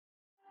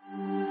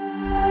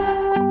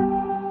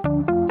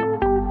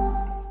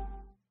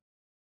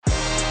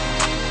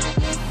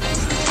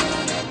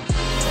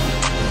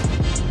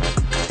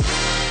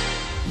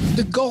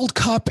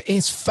Cup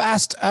is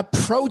fast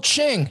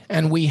approaching,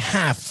 and we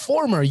have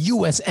former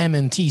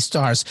USMNT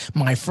stars,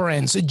 my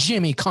friends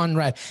Jimmy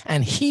Conrad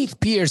and Heath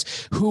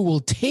Pierce, who will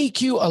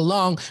take you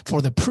along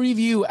for the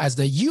preview as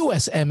the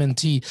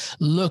USMNT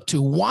look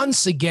to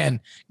once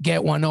again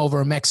get one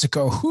over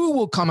Mexico, who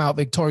will come out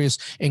victorious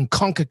in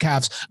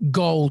CONCACAF's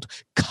Gold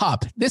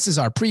Cup. This is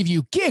our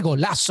preview. Que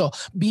Golazo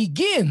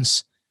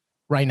begins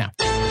right now.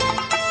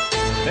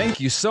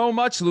 Thank you so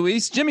much,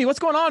 Luis. Jimmy, what's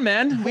going on,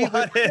 man?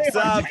 What is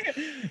up?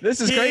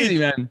 This is crazy,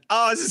 man.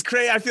 Oh, this is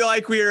crazy. I feel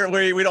like we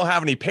don't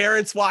have any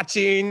parents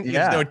watching.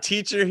 Yeah. There's no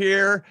teacher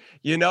here.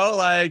 You know,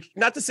 like,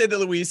 not to say that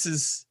Luis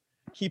is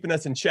keeping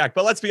us in check,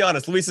 but let's be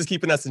honest, Luis is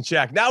keeping us in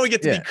check. Now we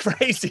get to be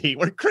crazy.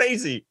 We're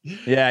crazy.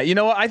 Yeah, you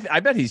know what? I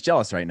bet he's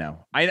jealous right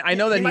now. I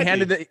know that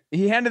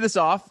he handed this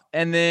off,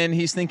 and then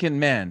he's thinking,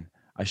 man,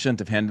 I shouldn't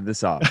have handed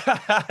this off.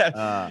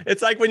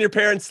 It's like when your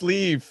parents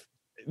leave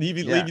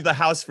you the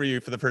house for you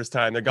for the first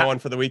time. They're going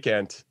for the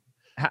weekend.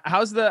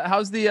 How's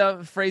the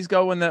phrase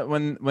go when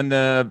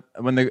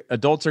the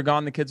adults are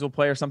gone, the kids will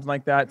play, or something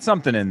like that?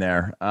 Something in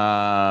there.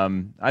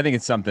 I think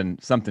it's something.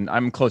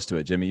 I'm close to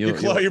it, Jimmy.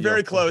 You're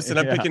very close, and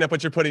I'm picking up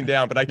what you're putting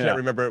down, but I can't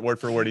remember it word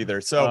for word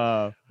either.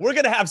 So we're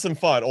gonna have some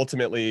fun.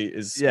 Ultimately,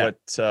 is what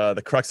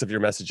the crux of your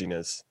messaging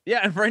is.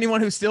 Yeah, and for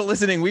anyone who's still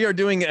listening, we are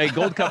doing a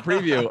Gold Cup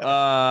preview.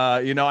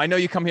 I know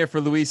you come here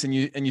for Luis and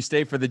you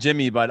stay for the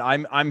Jimmy, but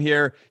I'm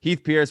here,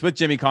 Heath Pierce with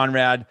Jimmy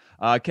Conrad,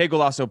 Que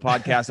Golazo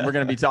podcast, and we're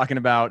going to be talking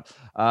about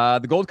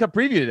the Gold Cup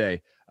preview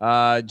today.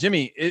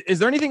 Jimmy, is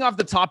there anything off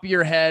the top of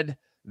your head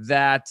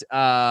that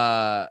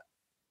kind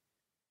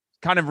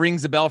of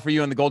rings a bell for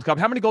you in the Gold Cup?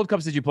 How many Gold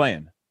Cups did you play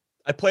in?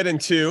 I played in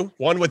 2,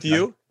 one with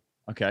you.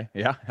 Okay,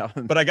 yeah.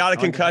 But I got a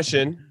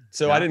concussion,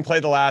 so I didn't play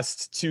the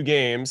last 2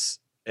 games.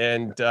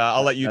 And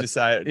I'll let you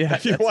decide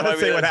if you want to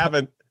say what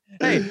happened.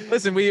 Hey,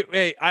 listen,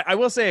 I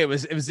will say it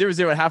was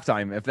 0-0 at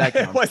halftime, if that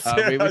counts.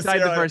 We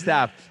tied the first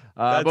half.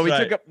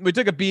 But we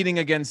took a beating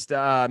against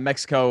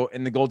Mexico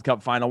in the Gold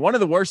Cup final. One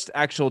of the worst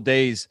actual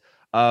days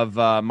of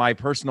my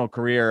personal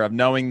career, of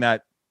knowing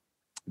that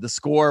the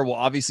score will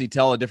obviously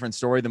tell a different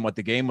story than what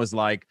the game was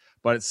like,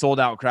 but it's sold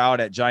out crowd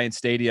at Giant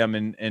Stadium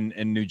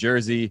in New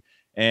Jersey.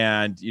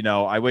 And,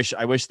 I wish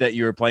that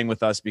you were playing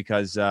with us,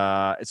 because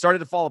it started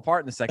to fall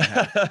apart in the second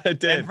half. It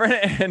did.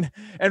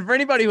 And for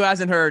anybody who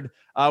hasn't heard,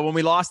 when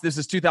we lost, this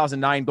is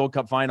 2009 Gold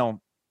Cup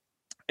final,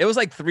 it was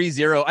like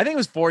 3-0. I think it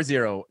was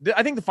 4-0.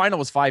 I think the final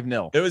was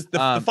 5-0. It was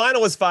the final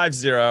was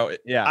 5-0.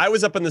 Yeah. I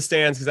was up in the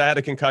stands because I had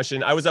a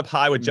concussion. I was up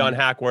high with John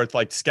Hackworth,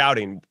 like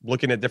scouting,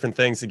 looking at different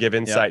things to give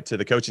insight to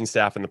the coaching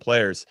staff and the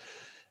players.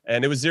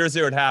 And it was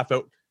 0-0 at half,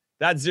 but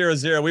that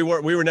 0-0,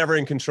 we were never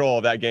in control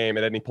of that game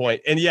at any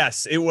point. And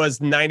yes, it was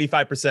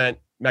 95%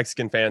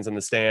 Mexican fans in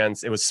the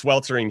stands. It was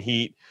sweltering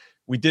heat.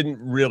 We didn't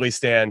really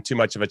stand too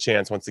much of a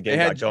chance once the game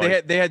got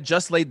going. They had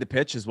just laid the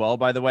pitch as well,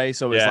 by the way.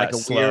 So it was like a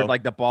slow. weird,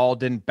 like the ball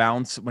didn't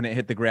bounce when it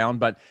hit the ground.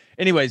 But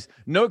anyways,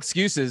 no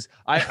excuses.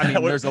 I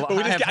mean, there's a lot.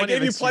 I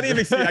gave you plenty of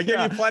excuses. I gave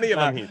you plenty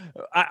of them.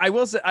 I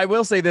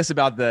will say this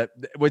about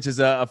which is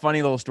a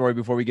funny little story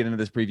before we get into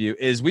this preview,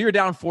 is we were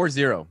down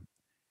 4-0.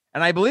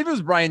 And I believe it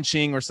was Brian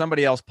Ching or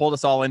somebody else pulled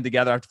us all in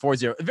together after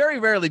 4-0. Very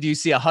rarely do you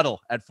see a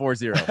huddle at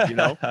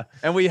 4-0,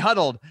 and we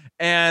huddled.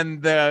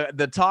 And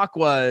the talk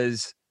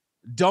was,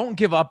 don't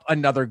give up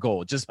another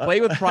goal. Just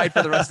play with pride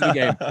for the rest of the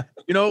game.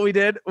 You know what we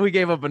did? We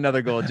gave up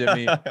another goal,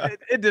 Jimmy.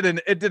 It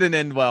didn't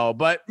end well.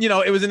 But,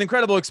 it was an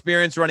incredible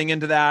experience running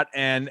into that.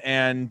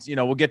 And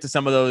we'll get to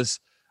some of those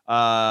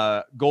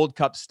Gold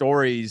Cup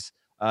stories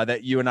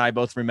that you and I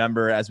both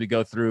remember as we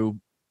go through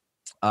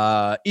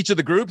each of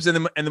the groups,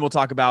 and then we'll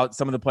talk about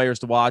some of the players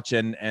to watch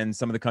and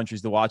some of the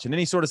countries to watch, and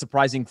any sort of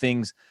surprising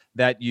things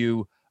that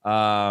you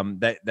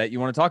that you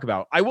want to talk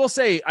about. I will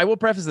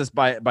preface this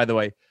by the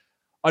way,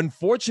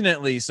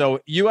 unfortunately, so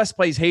U.S.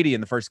 plays Haiti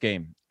in the first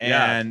game,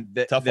 and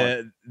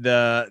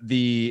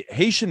the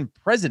Haitian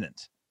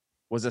president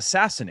was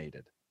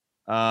assassinated.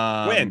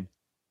 When?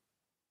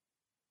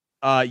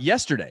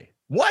 Yesterday.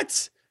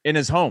 What? In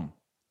his home.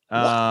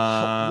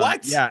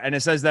 What? Yeah, and it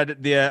says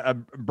that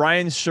the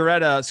Brian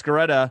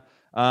Scaretta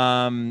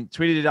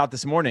tweeted it out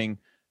this morning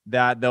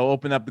that they'll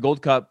open up the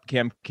Gold Cup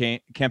campaign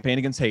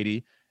against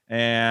Haiti,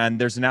 and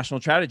there's a national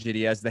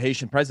tragedy as the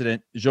Haitian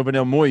president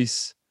Jovenel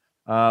Moïse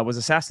was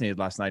assassinated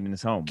last night in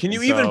his home. Can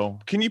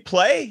you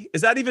play? Is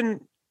that even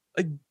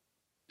like,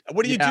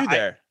 what do you do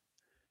there?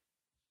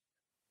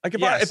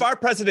 If our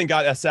president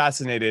got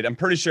assassinated, I'm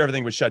pretty sure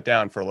everything would shut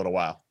down for a little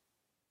while,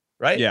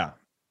 right? Yeah.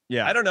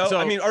 Yeah, I don't know. So,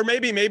 or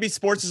maybe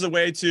sports is a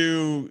way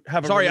to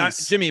have a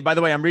release. Jimmy, by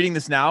the way, I'm reading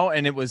this now,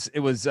 and it was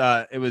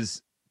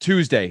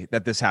Tuesday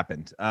that this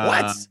happened.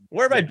 What?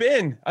 Where have I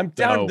been? I'm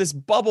down in this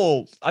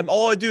bubble.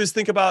 All I do is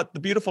think about the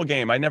beautiful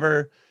game. I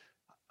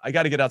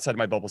got to get outside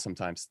my bubble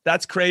sometimes.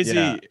 That's crazy.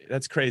 Yeah.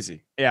 That's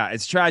crazy. Yeah,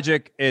 it's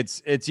tragic.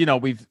 It's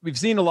we've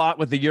seen a lot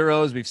with the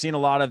Euros. We've seen a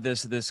lot of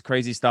this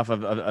crazy stuff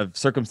of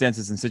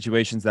circumstances and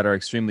situations that are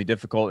extremely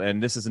difficult.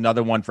 And this is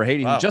another one for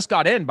Haiti, who just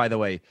got in, by the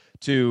way,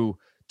 to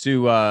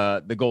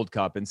the Gold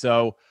Cup. And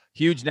so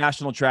huge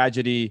national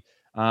tragedy.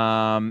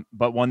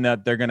 but one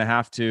that they're going to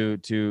have to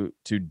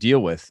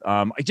deal with.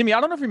 Jimmy,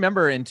 I don't know if you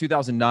remember in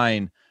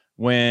 2009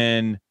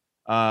 when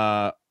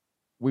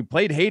we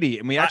played Haiti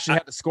and we actually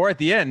had to score at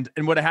the end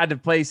and would have had to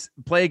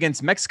play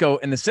against Mexico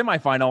in the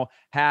semifinal.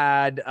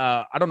 I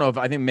don't know if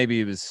I think maybe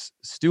it was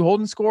Stu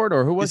Holden scored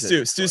or who was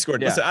it? Stu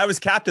scored. Yeah. Listen, I was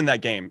captain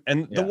that game.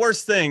 And the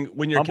worst thing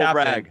when you're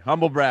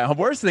humble brag.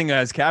 Worst thing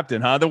as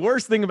captain, huh? The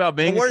worst thing about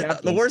being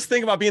the worst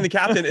thing about being the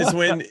captain is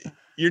when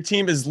your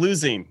team is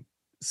losing.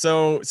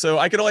 So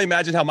I could only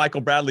imagine how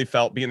Michael Bradley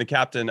felt being the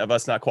captain of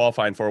us not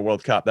qualifying for a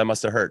World Cup. That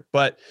must have hurt,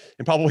 but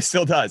it probably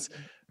still does.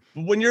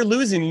 When you're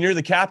losing and you're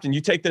the captain,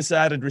 you take this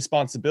added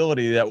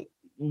responsibility that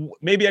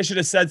maybe I should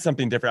have said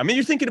something different. I mean,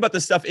 you're thinking about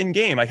this stuff in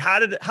game. Like, how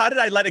did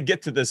I let it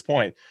get to this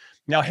point?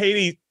 Now,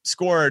 Haiti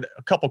scored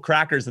a couple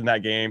crackers in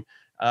that game,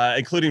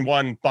 including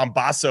one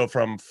Bombasso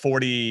from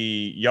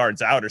 40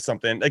 yards out or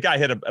something. That guy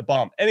hit a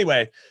bomb.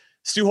 Anyway,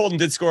 Stu Holden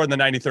did score in the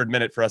 93rd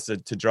minute for us to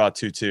draw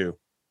 2-2.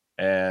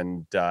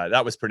 And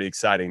that was pretty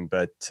exciting.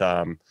 But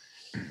I don't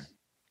know.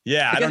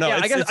 Yeah,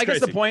 I guess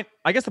the point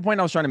I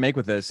was trying to make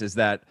with this is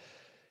that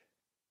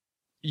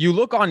you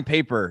look on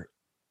paper,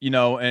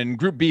 and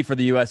Group B for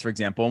the U.S., for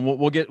example, and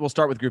we'll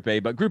start with Group A,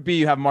 but Group B,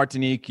 you have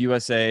Martinique,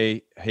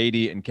 USA,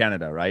 Haiti, and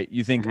Canada, right?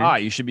 You think,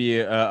 you should be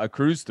a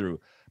cruise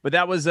through, but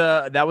that was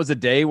a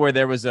day where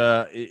there was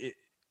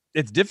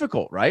it's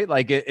difficult, right?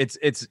 Like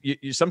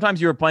you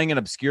sometimes you were playing in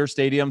obscure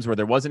stadiums where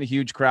there wasn't a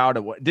huge crowd.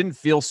 It didn't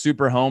feel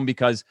super home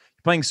because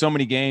you're playing so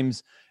many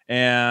games.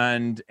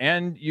 And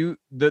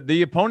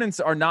the opponents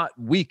are not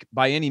weak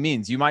by any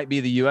means. You might be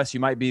the U.S.,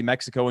 you might be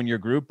Mexico in your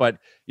group, but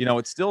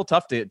it's still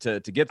tough to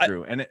get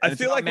through. And I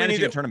feel like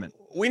managing a tournament.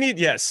 We need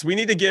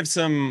to give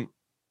some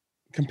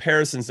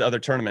comparisons to other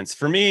tournaments.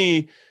 For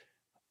me,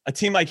 a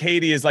team like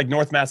Haiti is like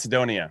North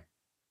Macedonia.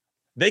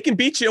 They can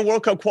beat you in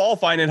World Cup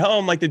qualifying at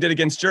home like they did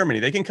against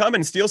Germany. They can come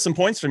and steal some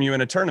points from you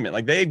in a tournament.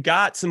 Like, they've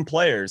got some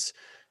players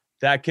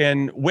that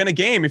can win a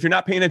game if you're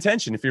not paying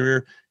attention, if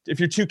you're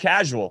too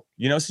casual,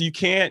 so you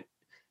got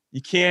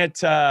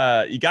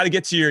to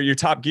get to your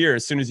top gear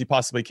as soon as you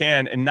possibly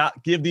can and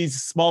not give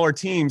these smaller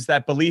teams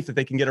that belief that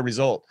they can get a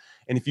result.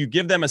 And if you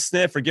give them a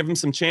sniff or give them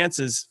some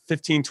chances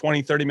 15,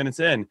 20, 30 minutes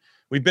in,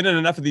 we've been in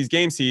enough of these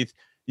games, Heath,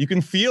 you can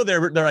feel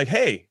they're like,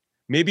 hey,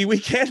 maybe we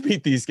can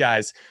beat these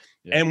guys.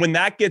 Yeah. And when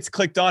that gets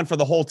clicked on for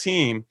the whole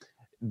team,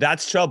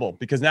 that's trouble,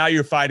 because now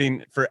you're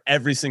fighting for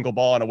every single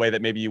ball in a way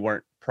that maybe you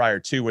weren't prior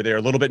to, where they're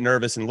a little bit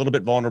nervous and a little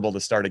bit vulnerable to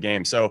start a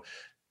game. So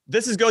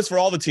this goes for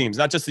all the teams,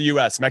 not just the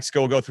U.S.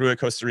 Mexico will go through it,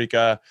 Costa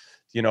Rica,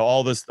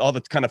 all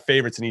the kind of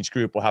favorites in each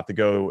group will have to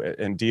go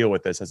and deal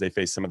with this as they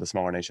face some of the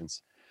smaller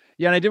nations.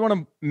 Yeah, and I did want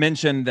to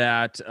mention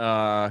that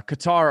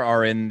Qatar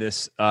are in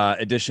this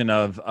edition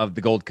of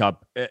the Gold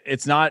Cup.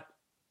 It's not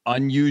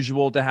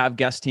unusual to have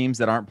guest teams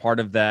that aren't part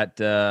of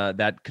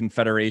that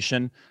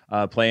confederation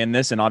play in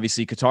this. And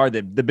obviously Qatar,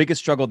 the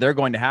biggest struggle they're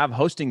going to have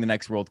hosting the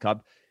next World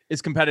Cup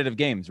is competitive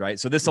games, right?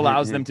 So this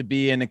allows them to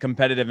be in a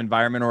competitive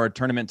environment or a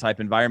tournament type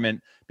environment,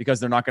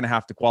 because they're not going to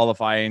have to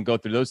qualify and go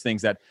through those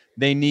things that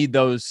they need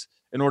those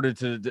in order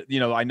to,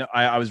 I know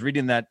I was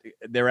reading that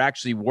they're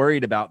actually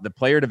worried about the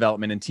player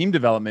development and team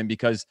development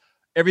because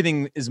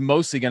everything is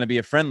mostly going to be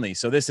a friendly.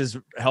 So this is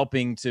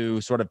helping to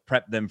sort of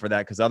prep them for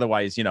that. Cause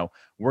otherwise,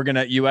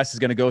 US is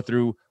going to go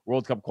through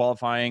World Cup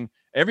qualifying.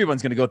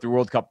 Everyone's going to go through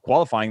World Cup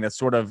qualifying. That's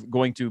sort of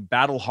going to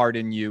battle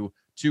harden you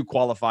to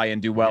qualify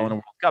and do well in a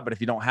World Cup. But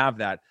if you don't have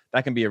that,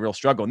 that can be a real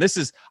struggle. And this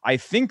is, I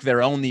think,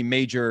 their only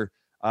major,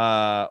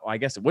 I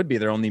guess it would be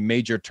their only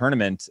major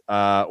tournament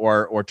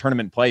or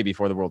tournament play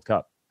before the World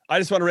Cup. I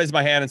just want to raise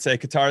my hand and say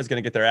Qatar is going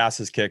to get their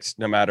asses kicked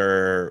no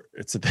matter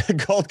it's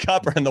the Gold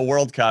Cup or in the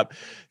World Cup.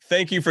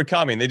 Thank you for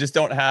coming. They just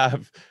don't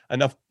have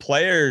enough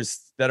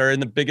players that are in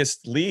the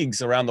biggest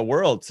leagues around the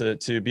world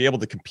to be able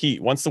to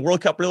compete. Once the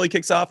World Cup really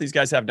kicks off, these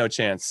guys have no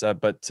chance.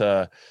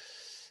 It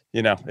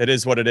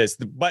is what it is.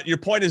 But your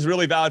point is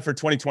really valid for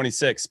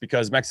 2026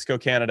 because Mexico,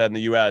 Canada, and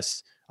the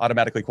U.S.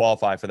 automatically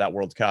qualify for that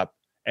World Cup.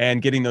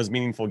 And getting those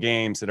meaningful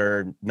games that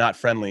are not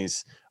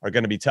friendlies are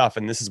going to be tough.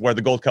 And this is where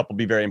the Gold Cup will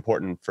be very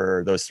important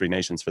for those three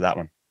nations for that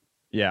one.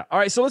 Yeah. All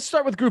right. So let's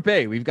start with Group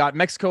A. We've got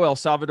Mexico, El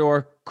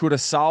Salvador,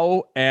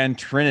 Curacao, and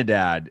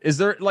Trinidad. Is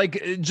there,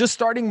 just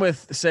starting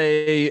with,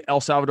 say, El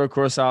Salvador,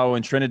 Curacao,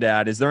 and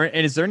Trinidad, is there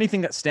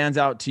anything that stands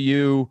out to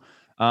you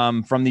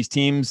from these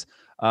teams?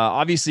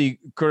 Obviously,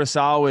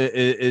 Curacao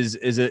is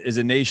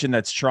a nation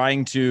that's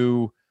trying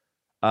to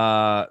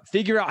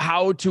figure out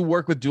how to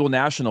work with dual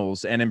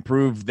nationals and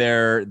improve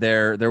their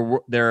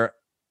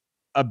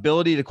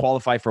ability to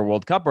qualify for a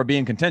World Cup or be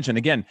in contention.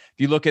 Again, if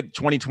you look at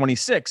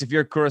 2026, if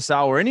you're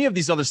Curacao or any of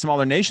these other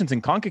smaller nations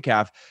in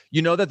CONCACAF,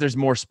 you know that there's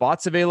more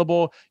spots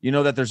available. You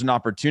know that there's an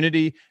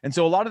opportunity. And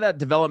so a lot of that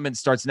development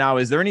starts now.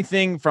 Is there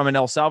anything from an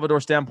El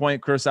Salvador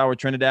standpoint, Curacao or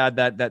Trinidad,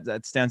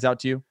 that stands out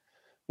to you?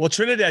 Well,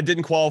 Trinidad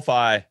didn't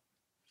qualify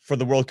for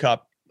the World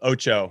Cup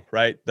Ocho,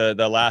 right? The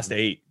last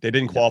 8, they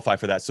didn't qualify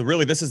for that. So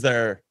really, this is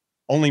their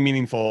only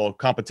meaningful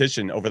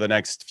competition over the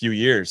next few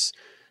years.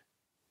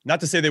 Not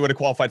to say they would have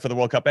qualified for the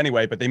World Cup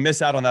anyway, but they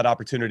miss out on that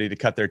opportunity to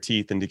cut their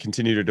teeth and to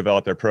continue to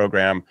develop their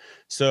program.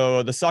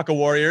 So the Soccer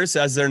Warriors,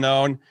 as they're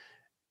known,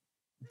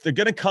 they're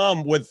going to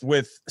come with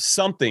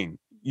something.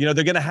 They're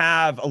going to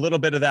have a little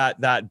bit of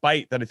that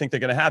bite that I think they're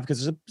going to have,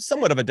 because there's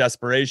somewhat of a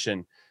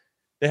desperation.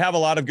 They have a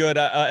lot of good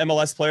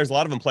MLS players. A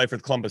lot of them play for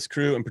the Columbus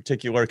Crew, in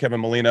particular,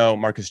 Kevin Molino,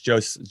 Marcus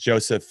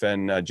Joseph,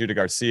 and Judah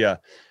Garcia.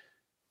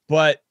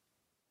 But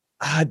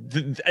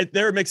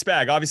they're a mixed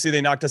bag. Obviously,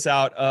 they knocked us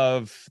out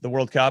of the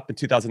World Cup in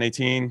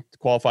 2018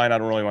 qualifying. I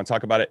don't really want to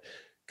talk about it,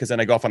 because then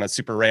I go off on a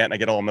super rant and I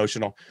get all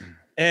emotional.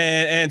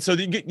 And so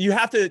you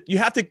have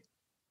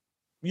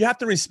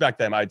to respect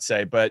them, I'd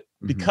say. But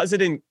because they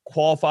didn't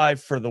qualify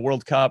for the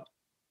World Cup,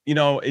 you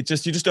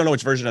just don't know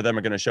which version of them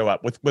are going to show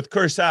up. With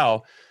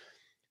Curacao,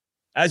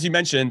 as you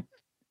mentioned,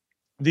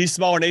 these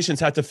smaller nations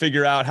have to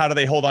figure out how do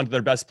they hold on to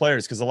their best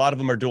players, because a lot of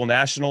them are dual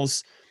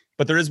nationals.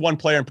 But there is one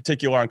player in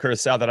particular on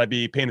Curacao that I'd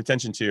be paying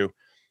attention to.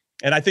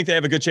 And I think they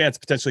have a good chance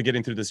potentially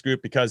getting through this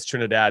group, because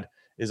Trinidad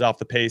is off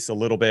the pace a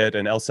little bit,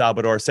 and El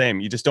Salvador, same.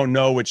 You just don't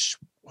know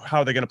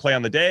how they're going to play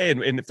on the day,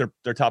 and if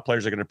their top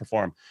players are going to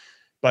perform.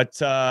 But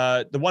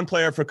the one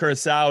player for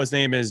Curacao, his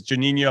name is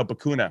Juninho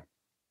Bacuna.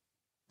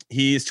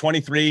 He's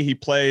 23. He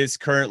plays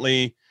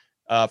currently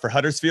for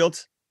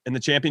Huddersfield in the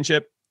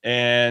championship.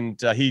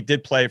 And he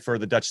did play for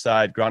the Dutch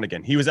side,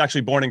 Groningen. He was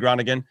actually born in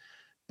Groningen,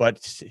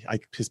 but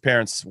his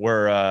parents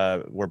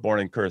were born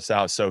in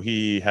Curacao, so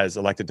he has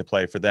elected to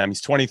play for them. He's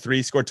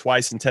 23, scored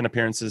twice in 10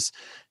 appearances.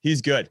 He's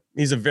good.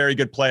 He's a very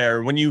good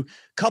player. When you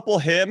couple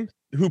him,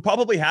 who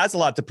probably has a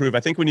lot to prove,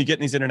 I think when you get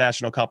in these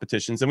international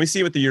competitions, and we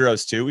see it with the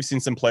Euros too, we've seen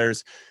some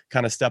players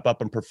kind of step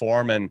up and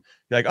perform, and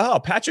you're like, oh,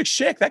 Patrick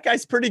Schick, that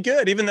guy's pretty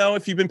good. Even though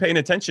if you've been paying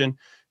attention,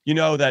 you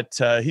know that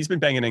he's been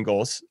banging in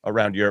goals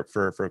around Europe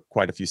for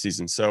quite a few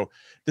seasons. So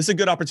this is a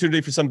good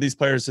opportunity for some of these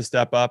players to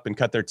step up and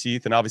cut their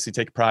teeth, and obviously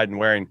take pride in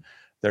wearing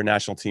their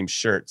national team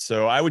shirt.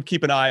 So I would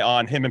keep an eye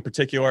on him in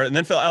particular. And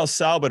then for El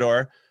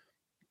Salvador,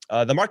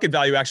 the market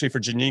value actually for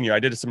Juninho, I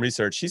did some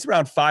research. He's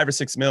around 5 or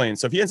 6 million.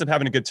 So if he ends up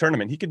having a good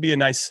tournament, he could be a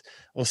nice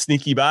little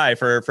sneaky buy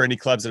for any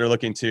clubs that are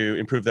looking to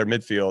improve their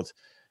midfield.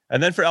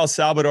 And then for El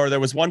Salvador,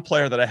 there was one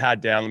player that I had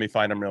down. Let me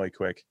find him really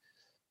quick.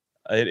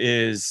 It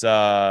is...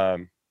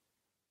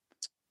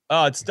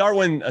 it's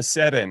Darwin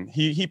Acerin.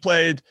 He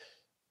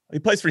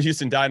plays for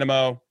Houston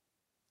Dynamo.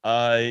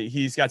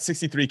 He's got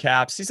 63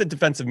 caps. He's a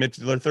defensive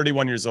midfielder,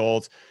 31 years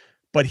old,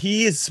 but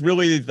he is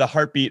really the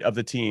heartbeat of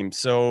the team.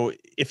 So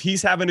if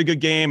he's having a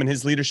good game and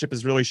his leadership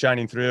is really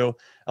shining through,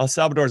 El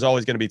Salvador is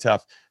always going to be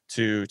tough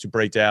to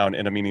break down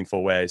in a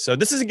meaningful way. So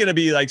this isn't going to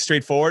be like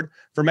straightforward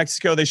for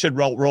Mexico. They should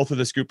roll through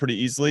this group pretty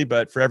easily,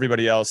 but for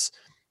everybody else,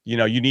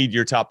 you need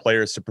your top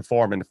players to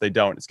perform. And if they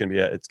don't, it's going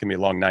to be a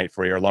long night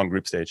for you, or a long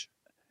group stage.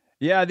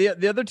 Yeah,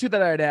 the other two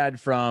that I'd add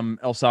from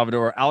El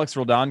Salvador, Alex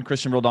Roldan,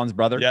 Christian Roldan's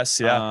brother. Yes,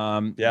 yeah.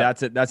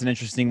 That's it. That's an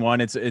interesting one.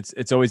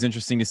 It's always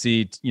interesting to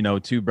see,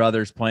 two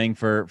brothers playing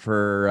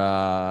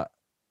for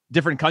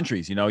different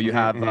countries. You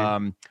have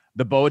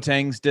the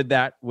Boatengs did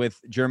that with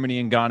Germany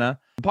and Ghana.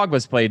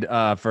 Pogba's played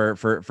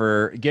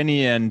for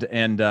Guinea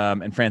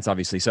and France,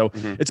 obviously. So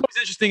it's always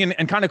interesting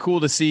and kind of cool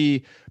to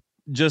see.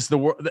 Just the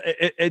world,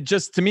 it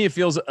just, to me, it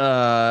feels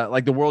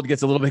like the world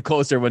gets a little bit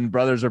closer when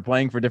brothers are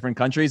playing for different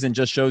countries, and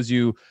just shows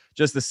you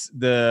just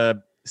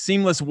the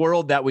seamless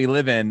world that we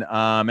live in,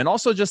 and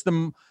also just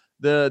the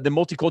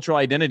multicultural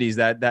identities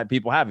that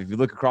people have. If you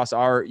look across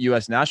our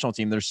U.S. national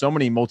team, there's so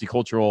many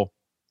multicultural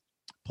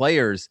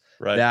players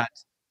that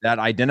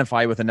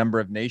identify with a number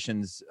of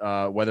nations,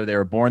 whether they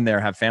were born there,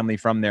 have family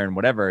from there, and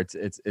whatever.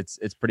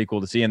 It's pretty cool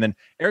to see. And then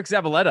Eric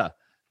Zavaleta,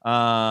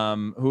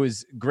 who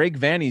is Greg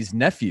Vanney's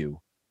nephew,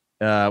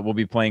 will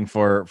be playing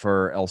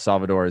for El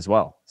Salvador as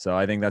well. So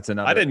I think that's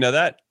another. I didn't know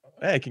that.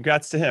 Hey,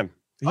 congrats to him.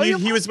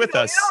 He was with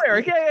us.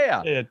 Eric.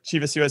 Yeah.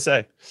 Chivas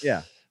USA.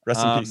 Yeah.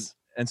 Rest in peace.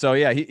 And so,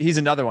 yeah, he's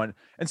another one.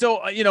 And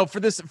so, for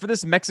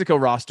this Mexico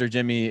roster,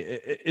 Jimmy,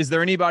 is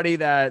there anybody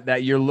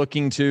that you're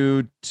looking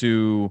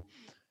to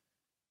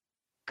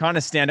kind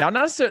of stand out?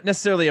 Not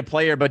necessarily a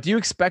player, but do you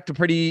expect a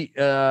pretty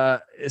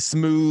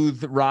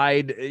smooth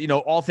ride?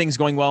 All things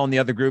going well in the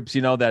other groups.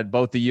 That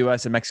both the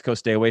U.S. and Mexico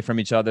stay away from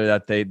each other.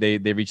 That they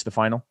reach the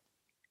final.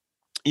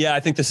 Yeah,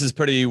 I think this is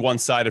pretty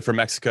one-sided for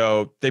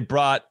Mexico. They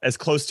brought as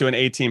close to an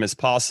A team as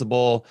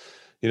possible.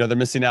 They're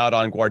missing out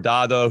on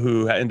Guardado,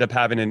 who ended up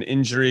having an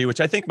injury,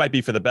 which I think might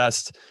be for the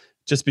best,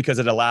 just because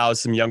it allows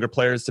some younger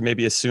players to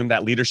maybe assume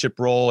that leadership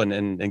role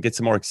and get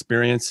some more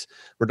experience.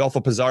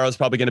 Rodolfo Pizarro is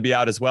probably going to be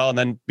out as well. And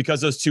then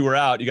because those two are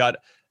out, you got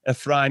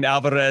Efrain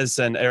Alvarez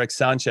and Eric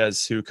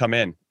Sanchez who come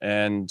in.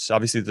 And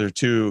obviously they're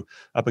two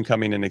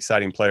up-and-coming and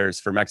exciting players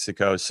for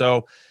Mexico.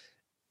 So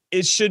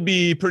it should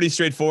be pretty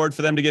straightforward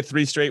for them to get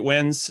 3 straight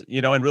wins,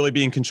 and really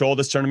be in control of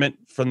this tournament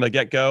from the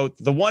get-go.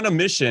 The one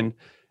omission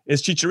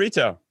is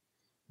Chicharito,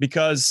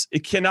 because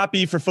it cannot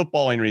be for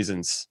footballing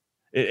reasons.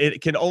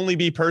 it can only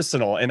be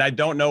personal. And I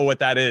don't know what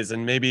that is.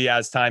 And maybe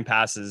as time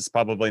passes,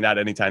 probably not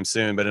anytime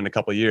soon, but in a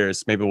couple of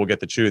years, maybe we'll get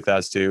the truth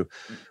as to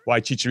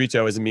why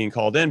Chicharito isn't being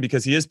called in,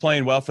 because he is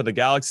playing well for the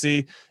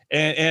Galaxy.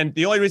 And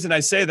the only reason I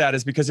say that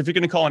is because if you're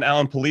going to call in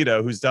Alan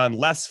Pulido, who's done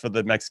less for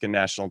the Mexican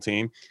national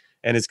team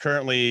and is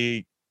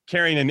currently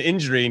carrying an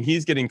injury, and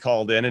he's getting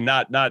called in and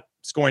not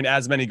scoring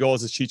as many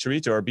goals as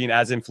Chicharito or being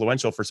as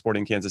influential for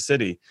Sporting Kansas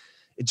City,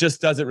 it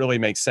just doesn't really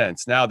make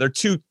sense. Now, they're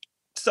two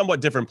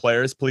somewhat different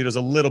players. Pulido's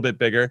a little bit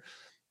bigger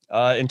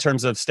in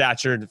terms of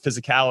stature and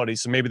physicality,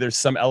 so maybe there's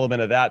some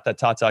element of that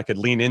Tata could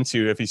lean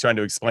into if he's trying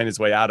to explain his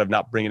way out of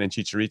not bringing in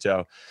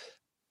Chicharito.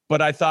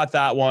 But I thought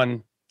that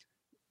one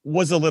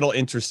was a little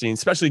interesting,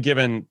 especially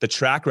given the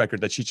track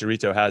record that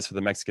Chicharito has for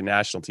the Mexican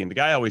national team. The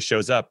guy always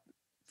shows up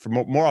for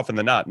more often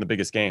than not in the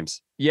biggest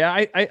games.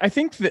 Yeah, I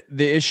think that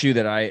the issue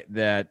that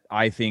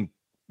I think,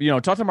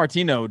 Tata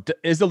Martino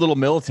is a little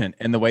militant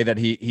in the way that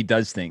he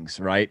does things,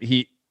 right?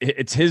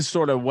 It's his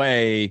sort of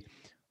way,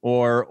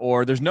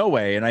 or there's no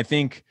way. And I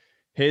think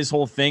his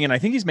whole thing, and I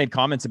think he's made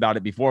comments about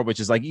it before,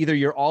 which is like, either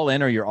you're all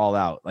in or you're all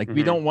out. Like,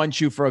 we don't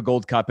want you for a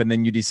Gold Cup, and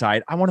then you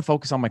decide, I want to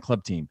focus on my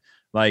club team.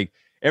 Like,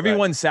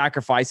 everyone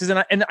sacrifices.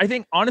 And I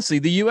think, honestly,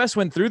 the U.S.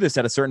 went through this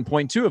at a certain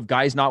point too, of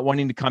guys not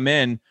wanting to come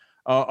in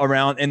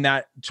around in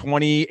that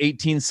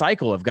 2018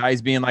 cycle of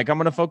guys being like, I'm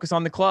going to focus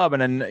on the club.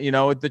 And then,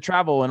 the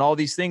travel and all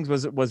these things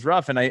was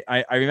rough. And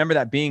I remember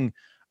that being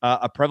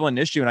a prevalent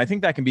issue. And I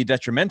think that can be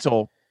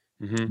detrimental,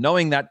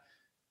 knowing that,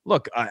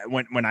 look,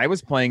 when I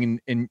was playing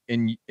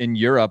in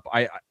Europe,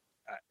 I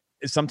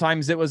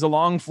sometimes it was a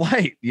long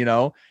flight,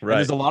 and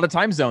there's a lot of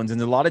time zones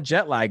and a lot of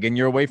jet lag, and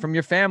you're away from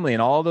your family,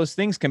 and all those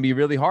things can be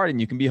really hard, and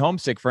you can be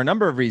homesick for a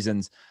number of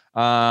reasons.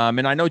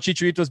 And I know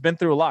Chicharito's been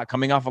through a lot,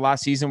 coming off of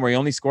last season where he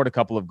only scored a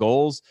couple of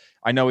goals.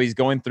 I know he's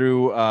going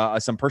through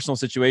some personal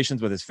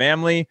situations with his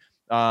family,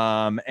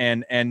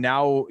 and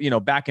now,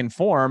 back in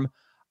form.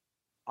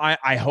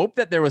 I hope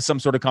that there was some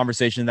sort of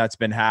conversation that's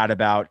been had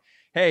about,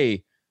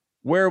 hey,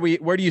 where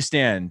do you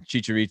stand,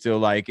 Chicharito?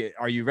 Like,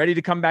 are you ready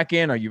to come back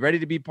in? Are you ready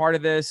to be part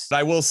of this?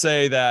 I will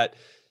say that,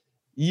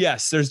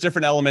 yes, there's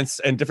different elements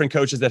and different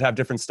coaches that have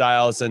different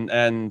styles,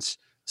 and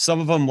some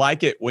of them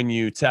like it when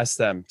you test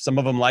them. Some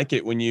of them like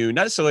it when you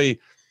not necessarily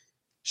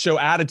show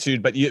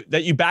attitude, but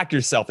that you back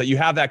yourself, that you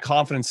have that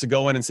confidence to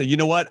go in and say, you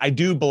know what, I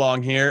do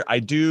belong here. I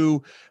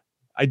do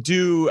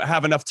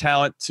have enough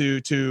talent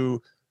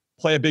to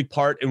play a big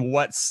part in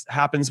what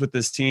happens with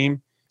this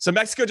team. So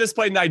Mexico just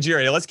played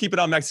Nigeria. Let's keep it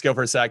on Mexico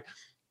for a sec.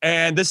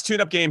 And this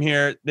tune-up game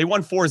here, they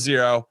won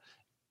 4-0.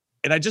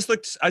 And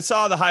I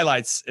saw the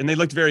highlights, and they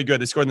looked very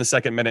good. They scored in the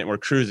second minute and were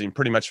cruising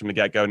pretty much from the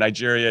get-go.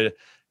 Nigeria,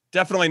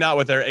 definitely not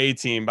with their A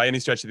team by any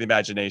stretch of the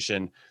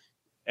imagination.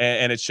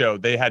 And it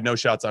showed. They had no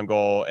shots on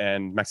goal,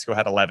 and Mexico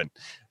had 11.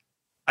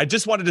 I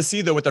just wanted to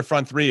see, though, what their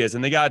front three is.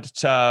 And they got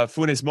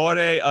Funes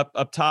Mori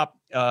up top,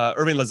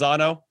 Irving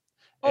Lozano.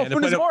 Oh,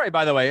 Funes Mori,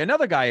 by the way,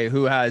 another guy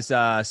who has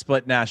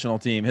split national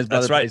team. His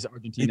brother plays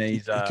Argentina. He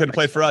could have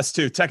played for us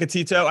too.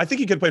 Tecatito, I think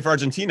he could play for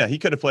Argentina. He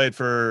could have played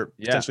for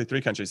potentially 3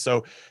 countries.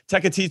 So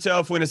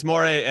Tecatito, Funes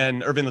Mori,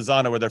 and Irving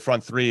Lozano were their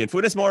front three. And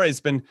Funes Mori has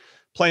been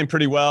playing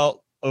pretty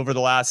well over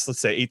the last,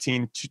 let's say,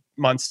 18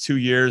 months, 2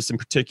 years in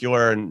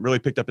particular, and really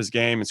picked up his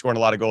game and scoring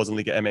a lot of goals in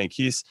Liga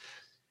MX.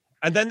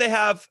 And then they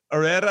have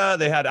Herrera,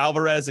 they had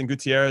Alvarez and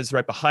Gutierrez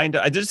right behind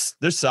it.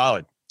 They're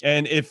solid.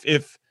 And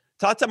if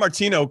Tata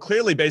Martino,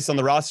 clearly based on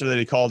the roster that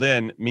he called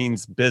in,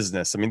 means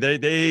business. I mean,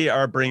 they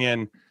are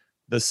bringing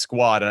the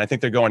squad, and I think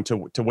they're going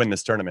to win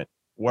this tournament.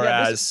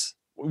 Whereas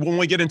when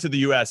we get into the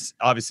U.S.,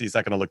 obviously it's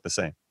not going to look the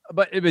same.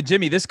 But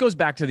Jimmy, this goes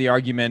back to the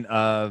argument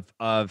of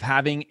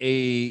having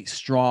a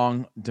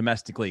strong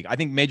domestic league. I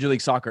think Major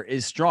League Soccer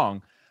is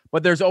strong,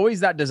 but there's always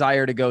that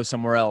desire to go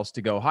somewhere else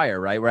to go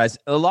higher, right? Whereas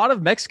a lot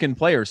of Mexican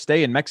players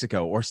stay in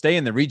Mexico or stay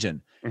in the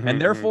region,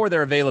 and therefore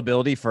their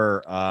availability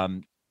for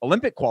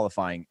Olympic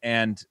qualifying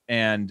and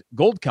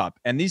Gold Cup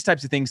and these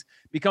types of things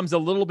becomes a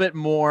little bit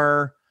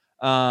more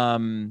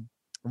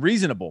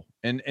reasonable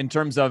in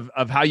terms of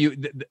how you,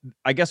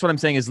 I guess what I'm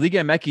saying is Liga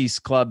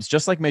MX clubs,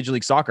 just like Major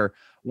League Soccer,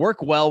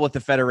 work well with the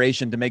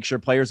federation to make sure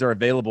players are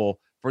available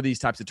for these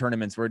types of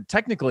tournaments where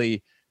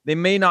technically they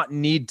may not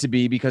need to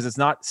be because it's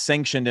not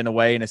sanctioned in a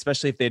way. And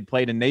especially if they'd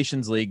played in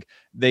Nations League,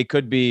 they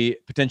could be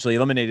potentially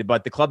eliminated.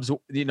 But the clubs,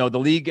 the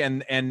league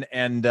and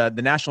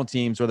the national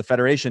teams or the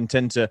federation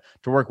tend to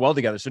work well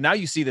together. So now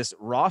you see this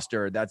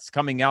roster that's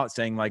coming out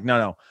saying like,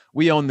 no,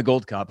 we own the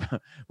Gold Cup.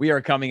 We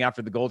are coming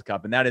after the Gold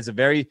Cup. And that is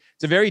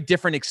it's a very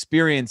different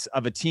experience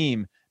of a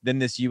team than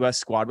this U.S.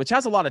 squad, which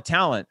has a lot of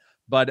talent.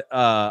 But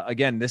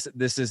again, this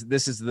is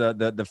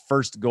the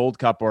first Gold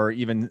Cup or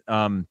even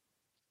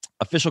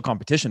official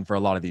competition for a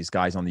lot of these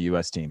guys on the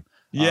U.S. team.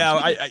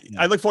 Yeah,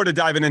 I look forward to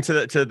diving into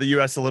the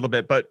U.S. a little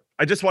bit, but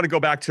I just want to go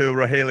back to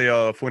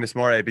Rogelio Funes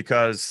Mori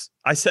because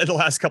I said the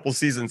last couple of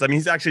seasons, I mean,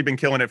 he's actually been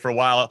killing it for a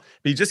while.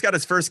 But he just got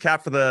his first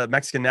cap for the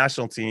Mexican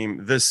national team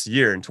this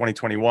year in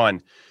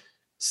 2021.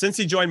 Since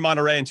he joined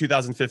Monterrey in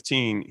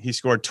 2015, he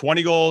scored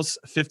 20 goals,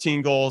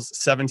 15 goals,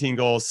 17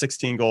 goals,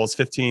 16 goals,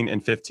 15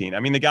 and 15. I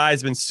mean, the guy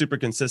has been super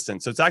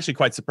consistent. So it's actually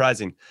quite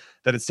surprising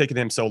that it's taken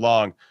him so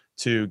long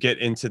to get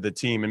into the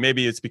team. And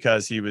maybe it's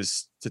because he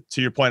was,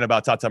 to your point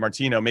about Tata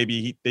Martino,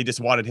 maybe they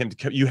just wanted him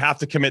to, you have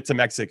to commit to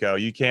Mexico.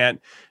 You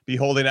can't be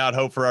holding out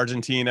hope for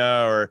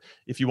Argentina, or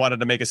if you wanted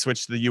to make a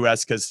switch to the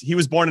US, because he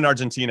was born in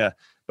Argentina,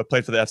 but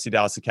played for the FC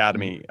Dallas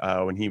Academy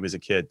when he was a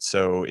kid.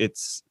 So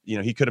it's,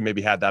 he could have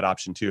maybe had that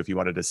option too, if he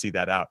wanted to see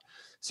that out.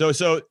 So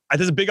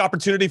there's a big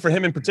opportunity for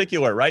him in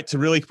particular, right? To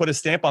really put a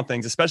stamp on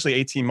things, especially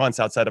 18 months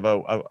outside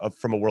of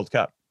from a World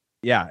Cup.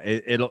 Yeah.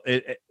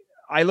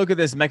 I look at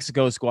this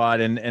Mexico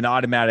squad and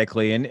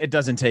automatically, and it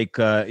doesn't take,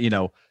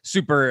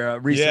 super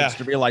research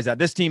to realize that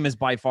this team is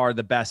by far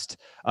the best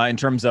in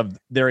terms of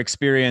their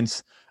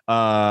experience,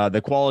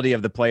 the quality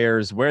of the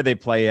players, where they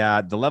play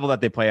at, the level that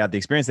they play at, the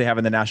experience they have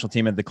in the national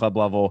team at the club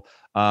level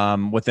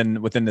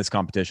within this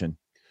competition.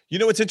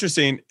 What's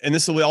interesting, and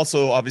this will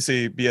also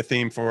obviously be a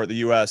theme for the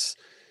U.S.,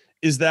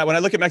 is that when I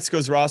look at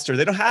Mexico's roster,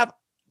 they don't have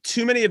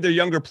too many of their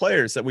younger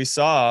players that we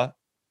saw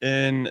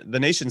in the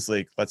Nations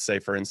League, let's say,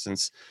 for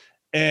instance.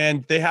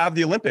 And they have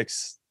the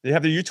Olympics. They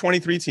have the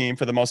U23 team,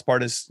 for the most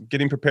part, is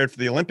getting prepared for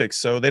the Olympics.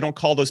 So they don't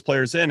call those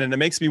players in. And it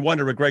makes me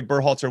wonder what Greg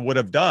Berhalter would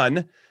have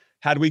done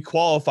had we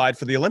qualified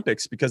for the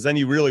Olympics, because then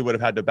you really would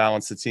have had to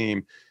balance the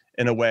team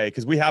in a way.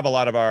 Because we have a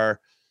lot of our,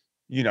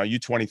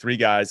 U23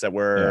 guys that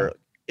were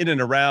in and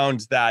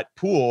around that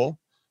pool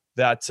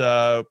that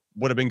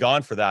would have been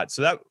gone for that.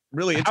 So that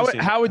really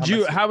interesting.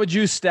 How would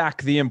you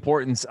stack the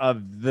importance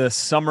of the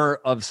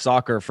summer of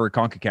soccer for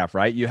CONCACAF,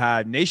 right? You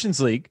had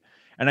Nations League,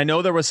 and I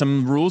know there was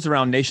some rules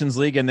around Nations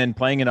League and then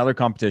playing in other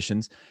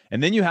competitions.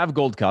 And then you have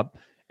Gold Cup,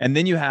 and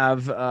then you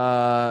have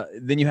the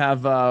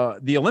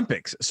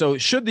Olympics. So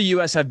should the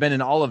U.S. have been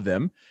in all of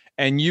them,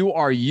 and you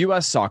are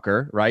U.S.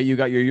 soccer, right? You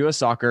got your U.S.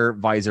 soccer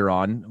visor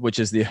on, which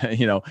is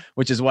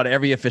which is what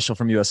every official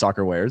from U.S.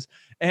 soccer wears.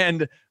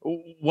 And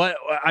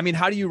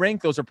how do you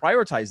rank those or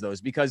prioritize those?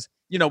 Because,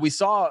 we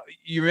saw,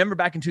 you remember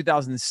back in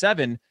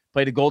 2007,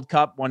 played a Gold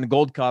Cup, won the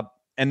Gold Cup,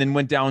 and then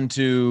went down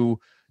to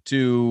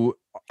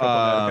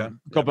Copa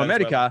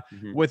America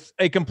with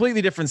a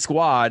completely different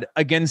squad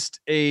against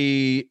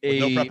with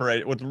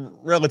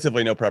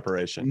relatively no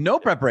preparation. No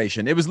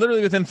preparation. It was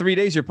literally within 3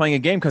 days you're playing a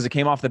game because it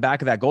came off the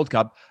back of that Gold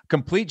Cup.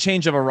 Complete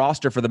change of a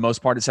roster for the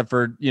most part, except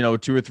for 2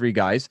 or 3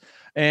 guys.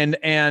 And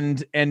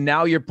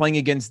now you're playing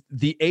against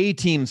the A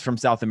teams from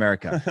South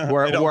America who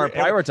are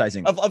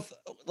prioritizing.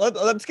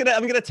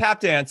 I'm gonna tap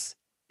dance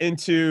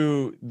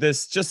into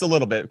this just a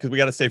little bit, because we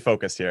got to stay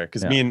focused here,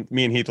 because me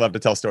and Heath love to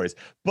tell stories.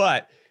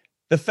 But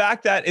the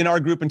fact that in our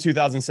group in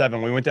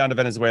 2007, we went down to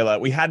Venezuela,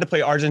 we had to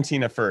play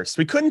Argentina first.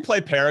 We couldn't play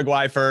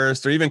Paraguay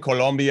first, or even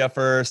Colombia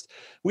first.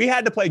 We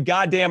had to play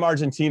goddamn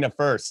Argentina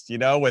first,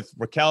 with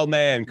Riquelme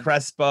and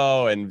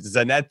Crespo and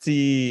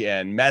Zanetti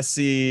and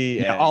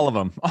Messi and all of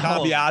them.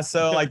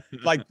 Cambiaso,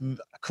 like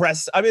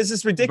Crest. I mean, it's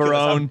just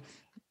ridiculous.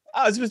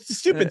 It was a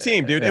stupid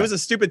team, dude. It was a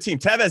stupid team.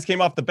 Tevez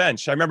came off the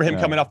bench. I remember him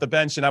coming off the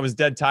bench, and I was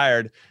dead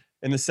tired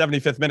in the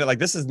 75th minute. Like,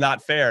 this is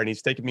not fair. And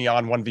he's taking me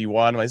on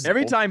 1v1.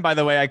 Every time, by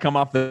the way, I come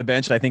off the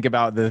bench, and I think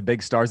about the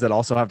big stars that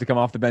also have to come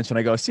off the bench, and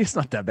I go, see, it's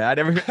not that bad.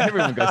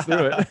 Everyone goes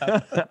through it.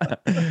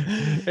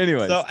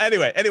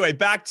 Anyway,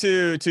 back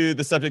to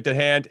the subject at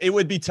hand. It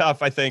would be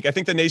tough, I think. I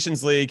think the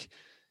Nations League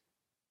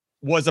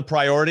was a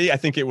priority. I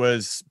think it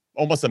was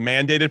almost a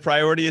mandated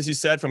priority, as you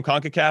said, from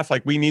CONCACAF.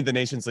 Like, we need the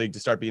Nations League to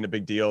start being a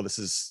big deal. This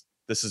is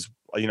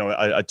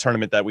a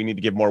tournament that we need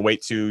to give more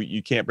weight to.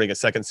 You can't bring a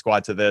second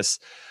squad to this.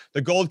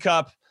 The Gold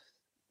Cup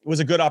was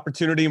a good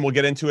opportunity, and we'll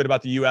get into it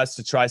about the U.S.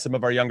 to try some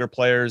of our younger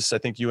players. I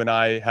think you and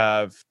I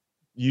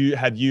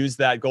had used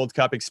that Gold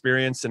Cup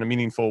experience in a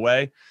meaningful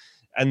way.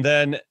 And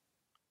then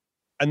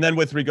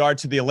with regard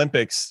to the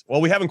Olympics,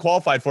 well, we haven't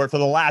qualified for it for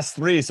the last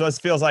 3, so it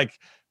feels like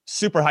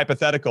super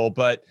hypothetical,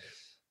 but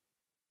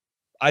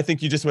I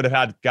think you just would have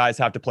had guys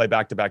have to play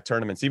back-to-back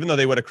tournaments, even though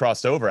they would have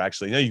crossed over,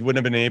 actually. You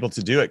wouldn't have been able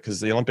to do it because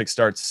the Olympics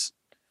starts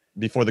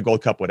before the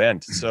Gold Cup would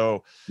end.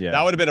 So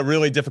that would have been a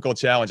really difficult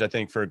challenge, I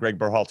think, for Greg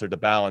Berhalter to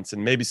balance.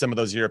 And maybe some of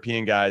those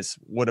European guys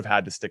would have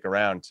had to stick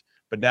around,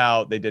 but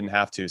now they didn't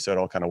have to. So it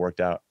all kind of worked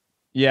out.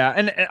 Yeah.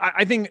 And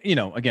I think,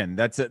 again,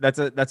 that's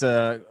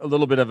a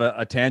little bit of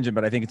a tangent,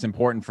 but I think it's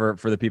important for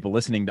the people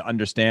listening to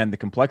understand the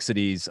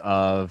complexities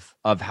of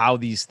how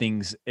these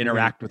things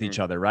interact with each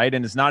other. Right.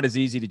 And it's not as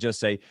easy to just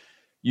say,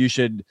 you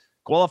should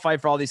qualify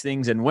for all these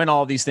things and win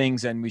all these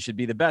things, and we should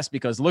be the best,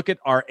 because look at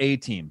our A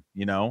team,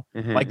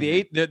 like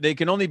they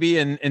can only be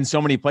in so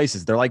many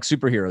places. They're like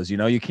superheroes,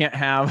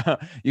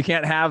 you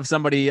can't have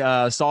somebody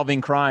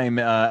solving crime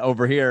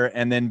over here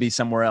and then be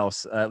somewhere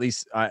else, at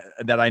least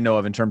that I know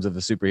of in terms of the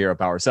superhero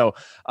power. So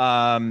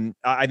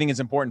I think it's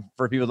important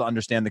for people to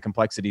understand the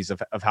complexities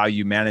of how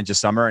you manage a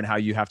summer and how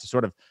you have to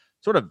sort of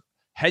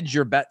hedge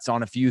your bets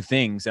on a few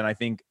things. And I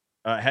think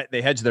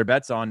they hedged their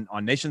bets on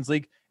Nations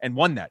League and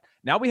won that.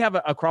 Now we have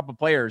a crop of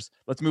players.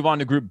 Let's move on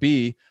to Group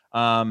B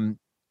from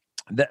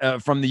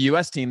the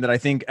U.S. team that I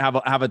think have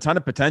a ton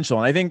of potential.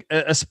 And I think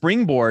a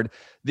springboard.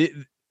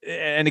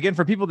 and again,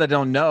 for people that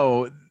don't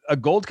know, a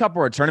Gold Cup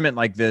or a tournament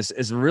like this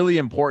is a really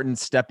important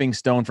stepping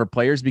stone for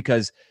players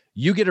because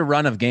you get a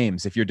run of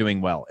games if you're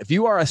doing well. If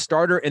you are a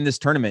starter in this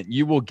tournament,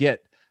 you will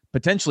get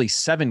potentially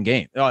 6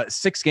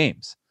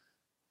 games,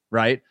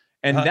 right?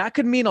 And that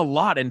could mean a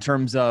lot in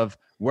terms of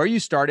where you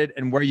started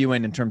and where you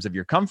end in terms of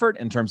your comfort,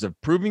 in terms of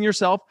proving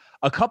yourself.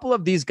 A couple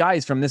of these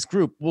guys from this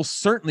group will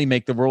certainly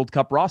make the World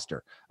Cup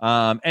roster.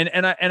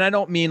 And I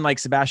don't mean like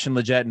Sebastian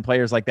Lletget and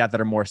players like that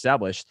are more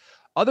established.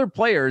 Other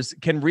players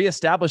can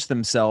reestablish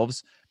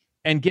themselves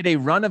and get a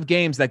run of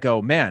games that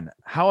go, man,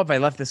 how have I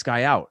left this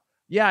guy out?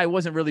 Yeah, I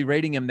wasn't really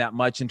rating him that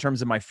much in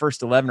terms of my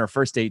first 11 or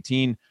first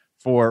 18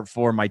 for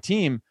my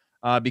team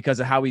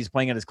because of how he's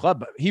playing at his club.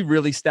 But he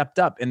really stepped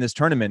up in this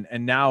tournament,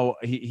 and now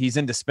he's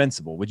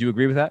indispensable. Would you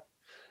agree with that?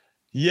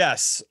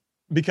 Yes,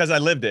 because I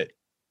lived it.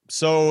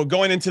 So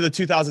going into the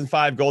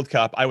 2005 Gold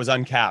Cup, I was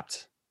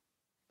uncapped.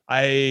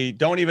 I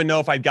don't even know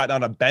if I'd gotten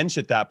on a bench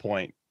at that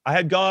point. I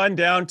had gone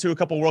down to a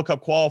couple World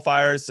Cup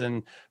qualifiers,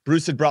 and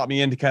Bruce had brought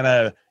me in to kind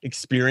of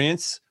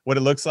experience what it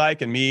looks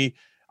like. And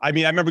I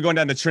remember going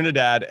down to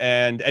Trinidad,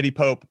 and Eddie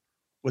Pope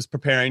was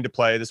preparing to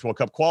play this World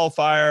Cup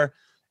qualifier,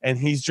 and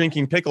he's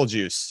drinking pickle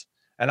juice.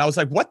 And I was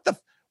like,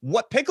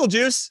 what pickle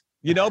juice?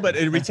 But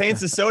it retains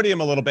the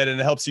sodium a little bit,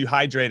 and it helps you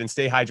hydrate and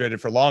stay hydrated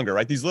for longer,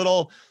 right? These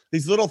little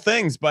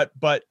things, but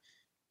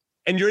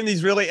and you're in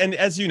these really, and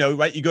as you know,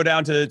 right, you go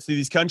down to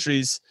these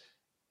countries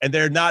and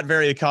they're not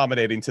very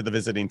accommodating to the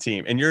visiting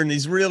team. And you're in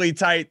these really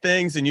tight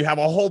things, and you have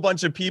a whole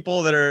bunch of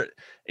people that are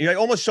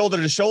almost shoulder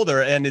to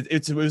shoulder. And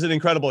it was an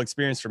incredible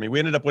experience for me. We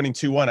ended up winning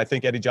 2-1. I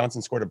think Eddie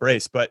Johnson scored a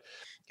brace, but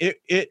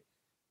it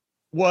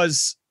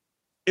was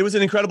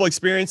an incredible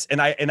experience.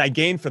 And I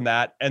gained from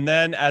that. And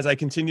then as I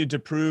continued to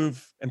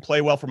prove and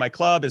play well for my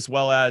club, as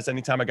well as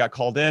anytime I got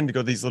called in to go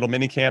to these little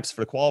mini camps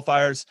for the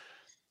qualifiers,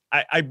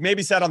 I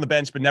maybe sat on the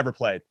bench, but never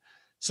played.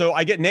 So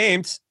I get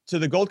named to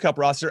the Gold Cup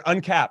roster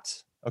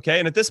uncapped. Okay.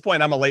 And at this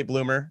point, I'm a late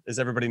bloomer, as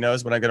everybody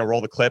knows, when I'm going to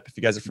roll the clip, if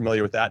you guys are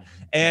familiar with that.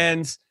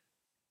 And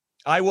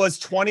I was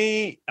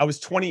 28.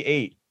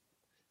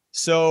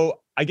 So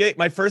I get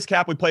my first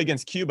cap. We play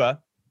against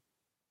Cuba,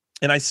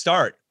 and I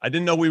start. I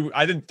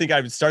didn't think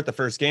I would start the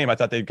first game. I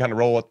thought they'd kind of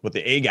roll with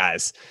the A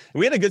guys. And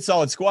we had a good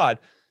solid squad,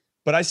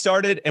 but I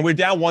started, and we're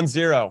down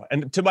 1-0.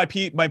 And to my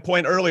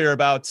point earlier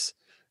about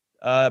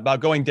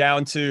going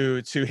down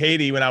to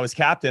Haiti when I was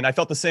captain, I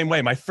felt the same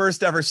way. My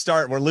first ever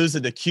start, we're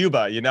losing to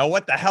Cuba.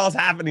 What the hell is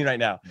happening right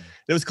now?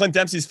 It was Clint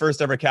Dempsey's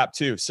first ever cap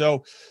too.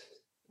 So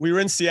we were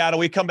in Seattle.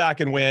 We come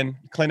back and win.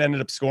 Clint ended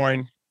up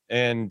scoring,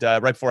 and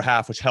right before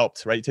half, which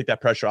helped, right? You take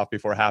that pressure off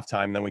before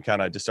halftime. And then we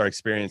kind of just our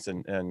experience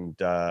and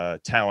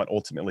talent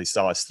ultimately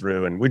saw us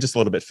through, and we're just a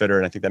little bit fitter.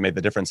 And I think that made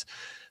the difference.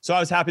 So I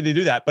was happy to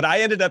do that. But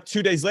I ended up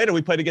 2 days later,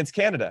 we played against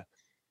Canada,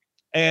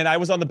 and I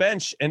was on the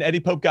bench, and Eddie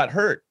Pope got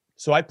hurt.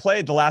 So I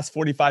played the last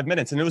 45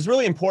 minutes, and it was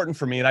really important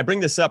for me. And I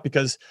bring this up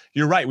because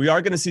you're right. We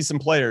are going to see some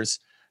players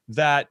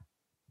that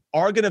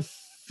are going to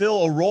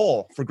fill a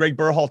role for Greg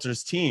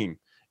Berhalter's team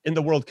in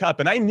the World Cup.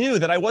 And I knew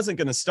that I wasn't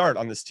going to start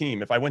on this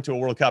team. If I went to a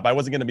World Cup, I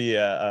wasn't going to be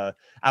a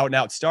out and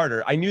out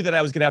starter. I knew that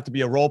I was going to have to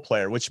be a role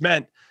player, which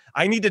meant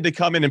I needed to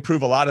come in and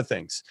prove a lot of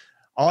things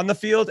on the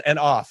field and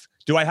off.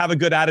 Do I have a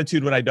good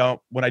attitude when I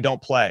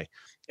don't play?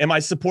 Am I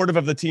supportive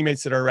of the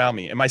teammates that are around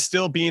me? Am I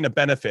still being a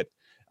benefit?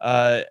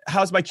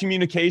 How's my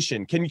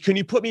communication? Can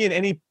you put me in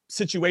any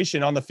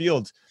situation on the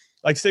field?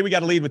 Like, say we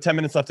got a lead with 10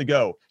 minutes left to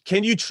go.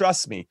 Can you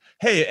trust me?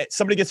 Hey,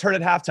 somebody gets hurt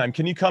at halftime.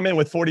 Can you come in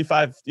with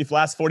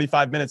last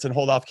 45 minutes and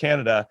hold off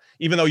Canada,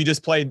 even though you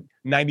just played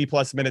 90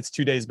 plus minutes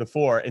 2 days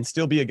before, and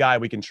still be a guy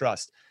we can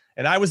trust?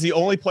 And I was the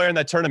only player in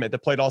that tournament that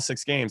played all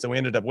 6 games, and we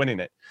ended up winning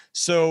it.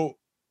 So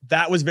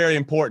that was very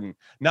important,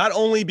 not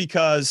only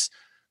because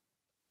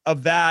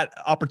of that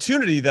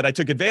opportunity that I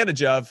took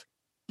advantage of,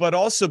 but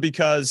also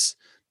because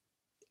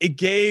it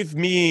gave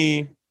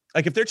me,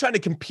 like, if they're trying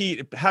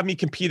to have me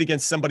compete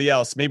against somebody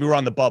else, maybe we're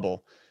on the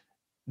bubble.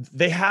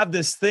 They have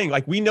this thing,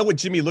 like, we know what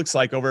Jimmy looks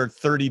like over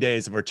 30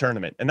 days of a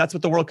tournament. And that's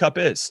what the World Cup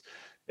is.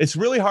 It's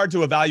really hard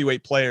to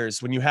evaluate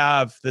players when you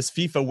have this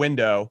FIFA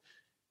window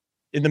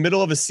in the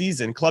middle of a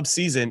season, club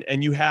season,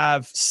 and you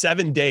have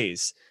 7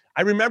 days.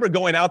 I remember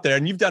going out there,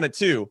 and you've done it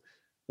too,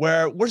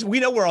 where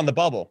we know we're on the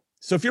bubble.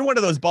 So if you're one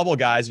of those bubble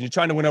guys and you're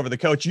trying to win over the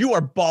coach, you are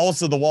balls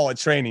to the wall at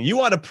training. You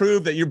want to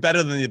prove that you're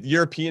better than the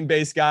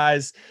European-based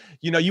guys.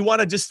 You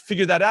want to just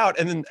figure that out.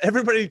 And then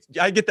everybody,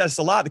 I get this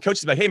a lot. The coach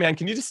is like, hey man,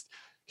 can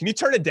you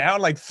turn it down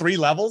like 3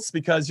 levels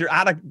because you're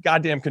out of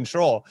goddamn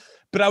control.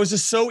 But I was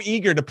just so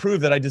eager to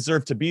prove that I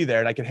deserved to be there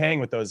and I could hang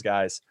with those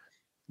guys.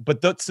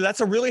 So that's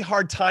a really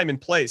hard time in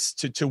place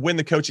to win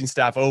the coaching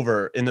staff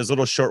over in those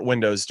little short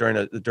windows during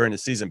the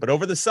season. But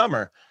over the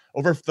summer,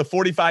 over the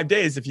 45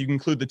 days, if you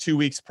include the 2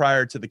 weeks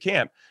prior to the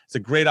camp, it's a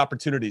great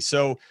opportunity.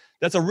 So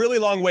that's a really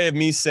long way of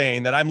me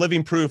saying that I'm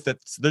living proof that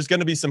there's going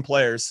to be some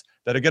players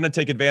that are going to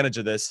take advantage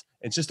of this.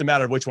 It's just a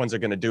matter of which ones are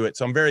going to do it.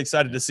 So I'm very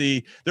excited to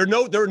see there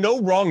are no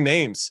wrong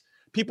names.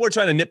 People are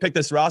trying to nitpick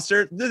this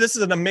roster. This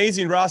is an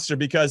amazing roster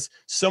because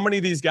so many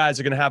of these guys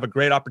are going to have a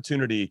great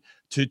opportunity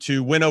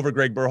to win over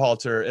Greg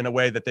Berhalter in a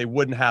way that they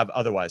wouldn't have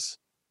otherwise.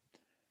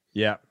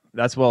 Yeah,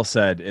 that's well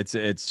said.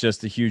 It's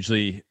just a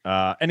hugely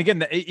and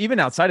again, even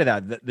outside of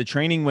that, the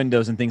training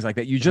windows and things like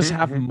that, you just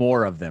have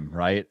more of them,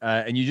 right?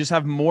 And you just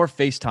have more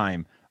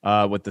FaceTime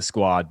with the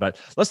squad. But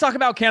let's talk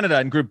about Canada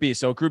in Group B.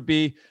 So Group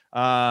B,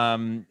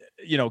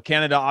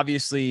 Canada,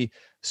 obviously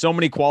so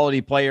many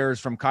quality players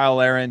from Kyle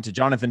Larin to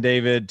Jonathan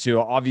David to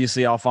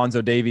obviously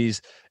Alfonso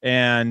Davies.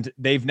 And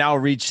they've now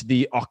reached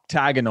the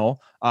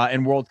octagonal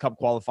in World Cup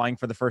qualifying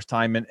for the first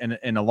time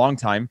in a long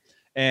time.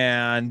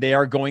 And they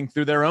are going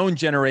through their own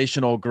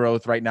generational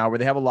growth right now where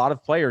they have a lot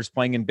of players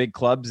playing in big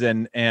clubs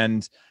before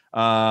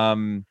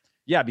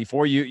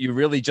you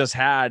really just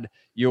had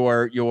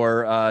your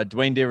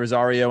Dwayne De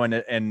Rosario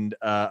and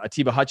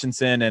Atiba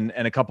Hutchinson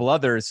and a couple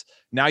others.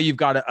 Now you've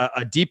got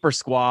a deeper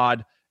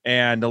squad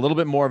and a little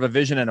bit more of a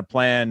vision and a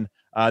plan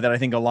that I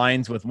think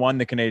aligns with, one,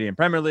 the Canadian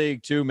Premier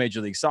League, two,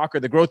 Major League Soccer,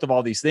 the growth of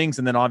all these things.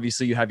 And then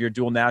obviously you have your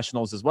dual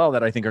nationals as well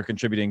that I think are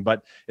contributing.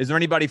 But is there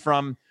anybody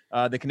from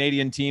the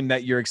Canadian team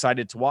that you're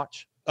excited to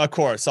watch? Of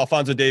course,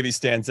 Alfonso Davies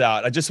stands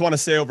out. I just want to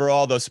say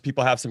overall, though, so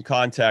people have some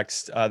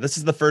context, this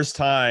is the first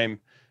time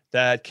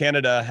that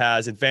Canada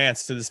has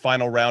advanced to this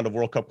final round of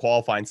World Cup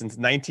qualifying since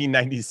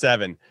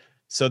 1997.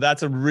 So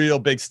that's a real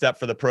big step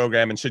for the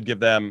program and should give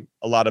them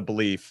a lot of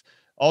belief.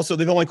 Also,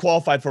 they've only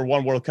qualified for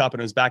one World Cup,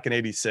 and it was back in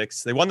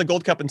 86. They won the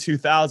Gold Cup in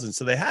 2000,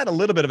 so they had a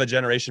little bit of a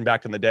generation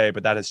back in the day,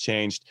 but that has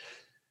changed.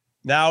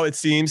 Now it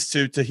seems,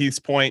 to Heath's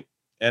point,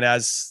 and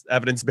as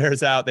evidence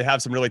bears out, they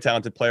have some really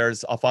talented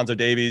players. Alfonso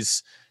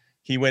Davies,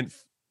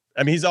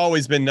 he's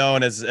always been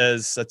known as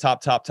a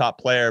top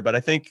player, but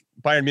I think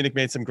Bayern Munich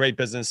made some great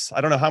business.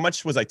 I don't know how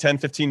much was, like 10,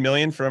 15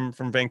 million from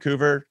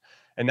Vancouver,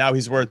 and now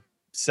he's worth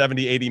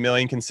 70, 80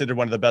 million, considered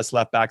one of the best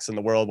left backs in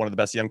the world, one of the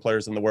best young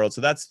players in the world.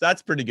 So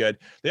that's pretty good.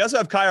 They also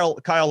have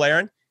Kyle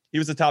Larin. He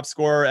was the top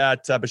scorer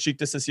at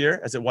Besiktas this year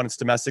as it won its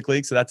domestic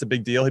league. So that's a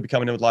big deal. He'd be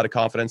coming in with a lot of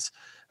confidence.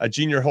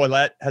 Junior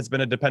Hoilett has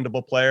been a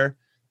dependable player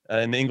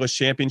in the English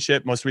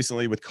Championship, most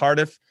recently with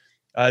Cardiff.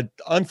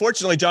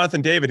 Unfortunately,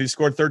 Jonathan David, who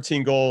scored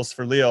 13 goals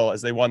for Lille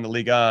as they won the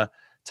Liga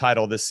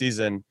title this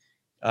season,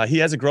 he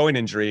has a growing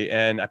injury,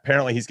 and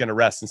apparently he's going to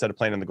rest instead of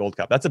playing in the Gold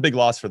Cup. That's a big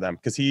loss for them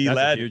because that's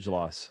a huge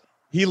loss.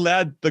 He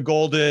led he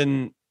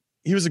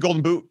was a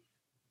Golden Boot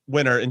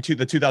winner into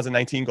the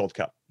 2019 Gold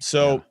Cup.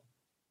 So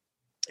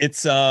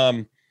it's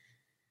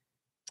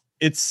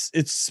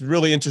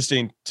really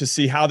interesting to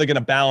see how they're going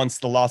to balance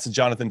the loss of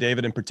Jonathan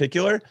David in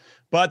particular.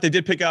 But they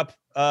did pick up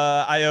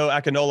Ayo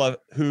Akinola,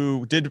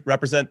 who did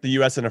represent the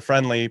U.S. in a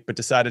friendly, but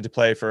decided to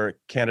play for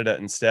Canada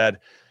instead.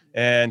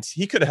 And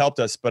he could have helped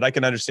us, but I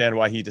can understand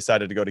why he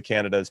decided to go to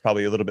Canada. There's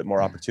probably a little bit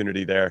more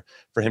opportunity there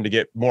for him to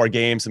get more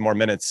games and more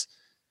minutes.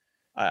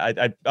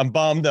 I'm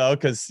bummed though,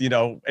 because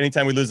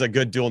anytime we lose a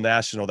good dual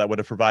national that would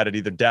have provided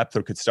either depth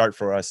or could start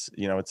for us,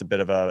 it's a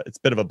bit of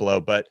a blow.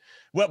 But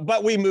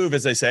we move,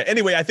 as they say.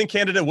 Anyway, I think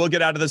Canada will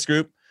get out of this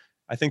group.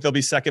 I think they'll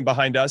be second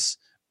behind us,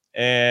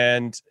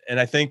 and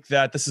I think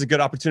that this is a good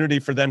opportunity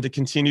for them to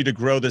continue to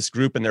grow this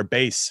group and their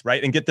base,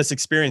 right, and get this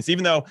experience.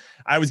 Even though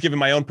I was given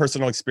my own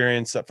personal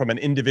experience from an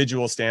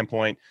individual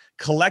standpoint,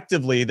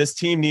 collectively, this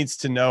team needs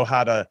to know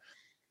how to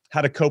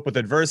cope with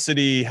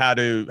adversity, how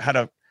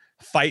to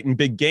fight in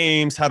big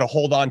games, how to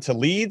hold on to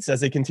leads as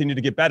they continue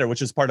to get better,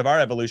 which is part of our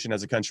evolution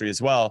as a country as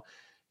well.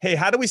 Hey,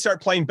 how do we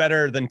start playing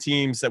better than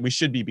teams that we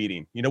should be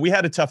beating? We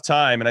had a tough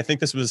time, and I think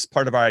this was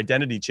part of our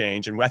identity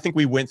change. And I think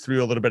we went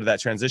through a little bit of that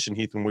transition,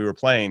 Heath, when we were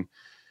playing.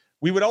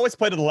 We would always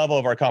play to the level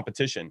of our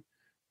competition,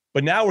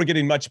 but now we're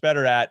getting much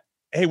better at,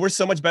 hey, we're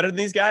so much better than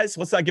these guys.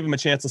 Let's not give them a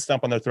chance to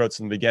stomp on their throats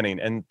in the beginning.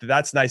 And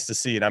that's nice to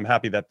see. And I'm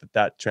happy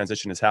that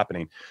transition is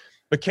happening.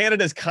 But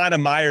Canada's kind of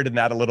mired in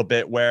that a little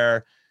bit,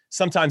 where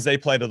sometimes they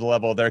play to the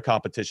level of their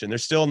competition. They're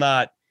still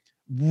not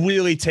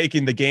really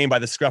taking the game by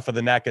the scruff of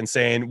the neck and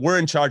saying, we're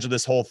in charge of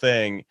this whole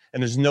thing,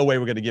 and there's no way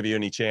we're going to give you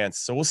any chance.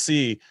 So we'll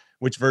see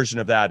which version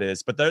of that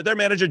is. But their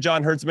manager,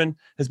 John Hertzman,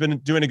 has been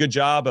doing a good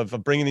job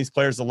of bringing these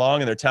players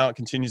along, and their talent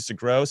continues to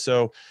grow.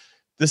 So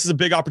this is a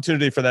big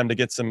opportunity for them to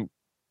get some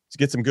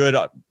good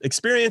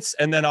experience,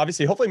 and then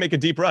obviously hopefully make a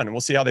deep run, and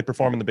we'll see how they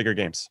perform in the bigger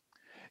games.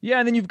 Yeah,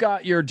 and then you've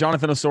got your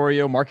Jonathan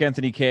Osorio, Mark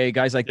Anthony Kaye,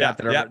 guys like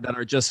that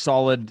are just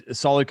solid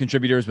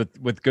contributors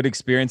with good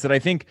experience. That I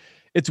think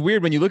it's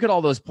weird when you look at all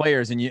those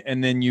players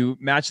and then you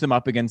match them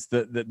up against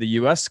the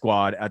U.S.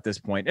 squad at this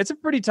point. It's a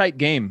pretty tight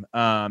game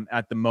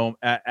at the moment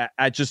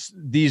at just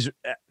these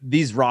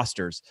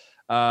rosters.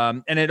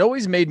 And it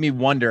always made me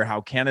wonder how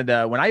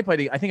Canada, when I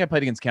think I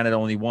played against Canada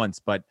only once,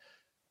 but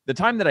the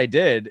time that I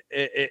did,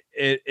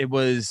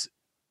 it's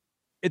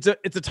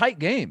a tight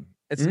game.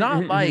 It's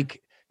not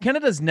like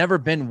Canada's never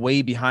been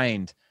way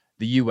behind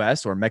the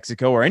U.S. or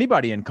Mexico or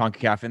anybody in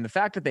CONCACAF, and the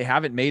fact that they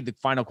haven't made the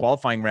final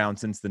qualifying round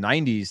since the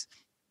 90s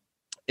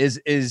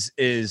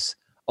is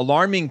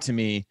alarming to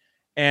me.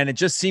 And it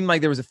just seemed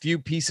like there was a few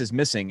pieces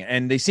missing,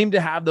 and they seem to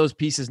have those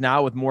pieces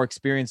now with more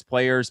experienced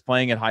players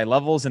playing at high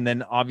levels, and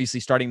then obviously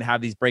starting to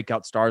have these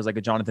breakout stars like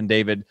a Jonathan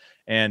David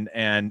and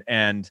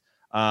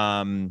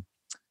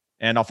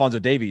Alfonso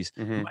Davies.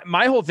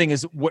 My whole thing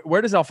is,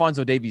 where does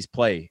Alfonso Davies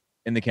play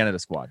in the Canada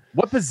squad?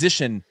 What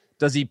position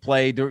does he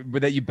play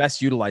that you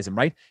best utilize him,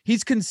 right?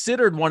 He's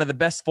considered one of the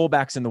best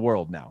fullbacks in the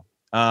world now.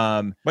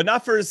 But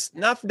not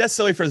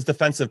necessarily for his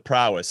defensive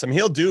prowess. I mean,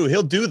 he'll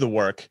do the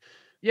work,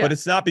 but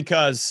it's not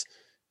because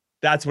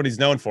that's what he's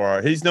known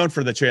for. He's known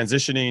for the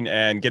transitioning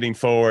and getting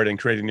forward and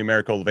creating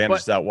numerical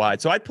advantages out wide.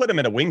 So I'd put him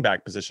in a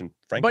wingback position,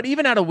 frankly. But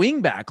even at a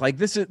wingback, like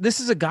this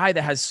is a guy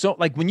that has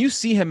like when you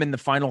see him in the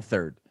final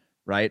third,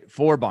 right,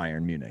 for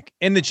Bayern Munich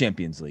in the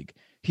Champions League,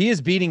 he is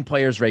beating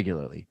players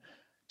regularly.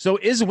 So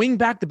is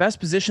wingback the best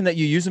position that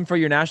you use him for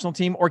your national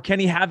team, or can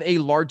he have a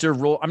larger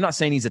role? I'm not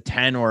saying he's a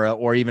 10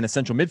 or even a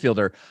central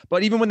midfielder,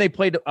 but even when they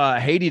played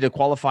Haiti to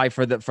qualify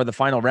for the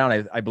final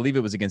round, I believe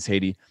it was against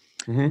Haiti,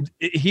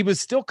 he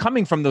was still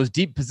coming from those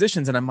deep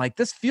positions. And I'm like,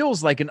 this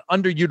feels like an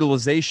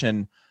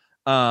underutilization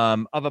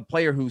of a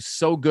player who's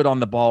so good on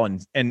the ball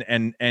and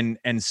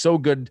so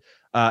good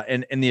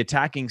in the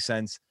attacking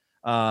sense.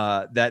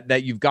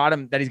 That you've got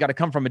him, that he's got to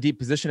come from a deep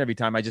position every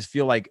time. I just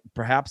feel like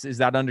perhaps is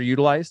that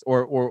underutilized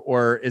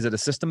or is it a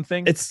system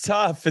thing? It's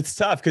tough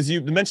because you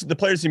mentioned the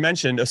players you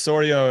mentioned,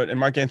 Osorio and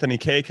Mark-Anthony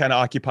Kaye kind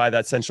of occupy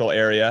that central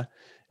area.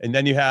 And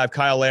then you have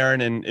Kyle Larin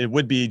and it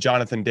would be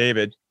Jonathan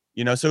David,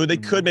 so they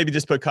could maybe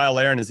just put Kyle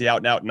Larin as the out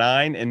and out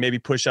 9 and maybe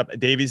push up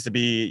Davies to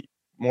be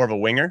more of a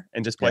winger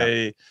and just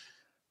play.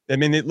 Yeah. I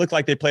mean, it looked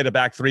like they played a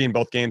back 3 in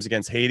both games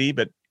against Haiti,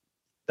 but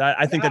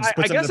I think that just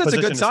puts I guess that's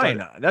a good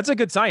sign. That's a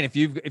good sign. If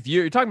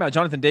you're talking about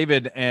Jonathan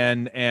David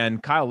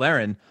and Kyle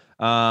Larin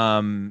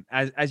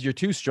as your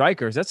 2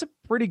 strikers, that's a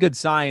pretty good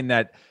sign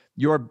that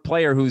your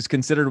player who's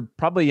considered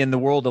probably in the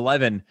world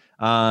 11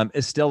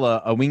 is still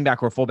a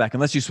wingback or fullback,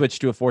 unless you switch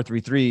to a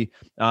 4-3-3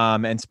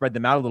 and spread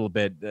them out a little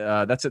bit.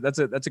 That's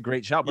a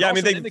great shout. But yeah, I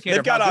mean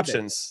they've got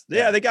options.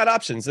 They got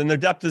options, and their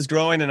depth is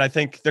growing, and I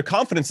think their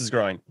confidence is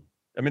growing.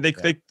 I mean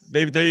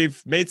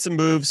they've made some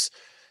moves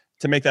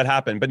to make that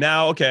happen. But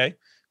now, okay,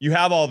 you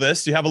have all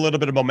this, you have a little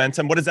bit of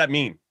momentum. What does that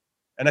mean?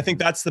 And I think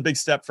that's the big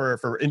step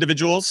for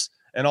individuals,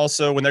 and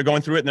also when they're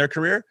going through it in their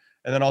career,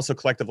 and then also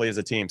collectively as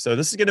a team. So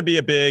this is going to be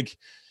a big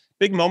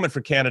moment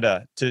for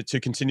Canada to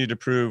continue to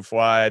prove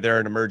why they're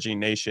an emerging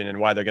nation and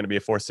why they're going to be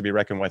a force to be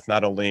reckoned with,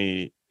 not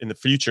only in the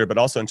future, but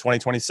also in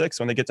 2026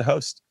 when they get to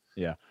host.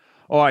 Yeah.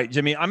 All right,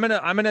 Jimmy, I'm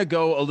gonna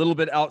go a little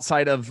bit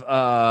outside of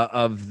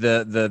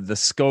the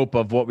scope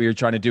of what we were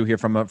trying to do here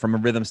from a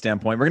rhythm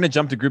standpoint. We're gonna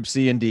jump to Group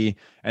C and D,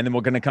 and then we're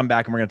gonna come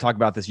back and we're gonna talk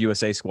about this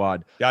USA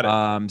squad. Got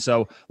it.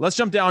 So let's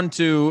jump down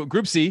to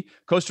Group C: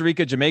 Costa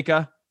Rica,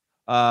 Jamaica,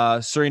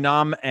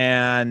 Suriname,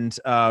 and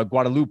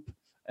Guadeloupe,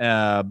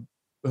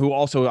 who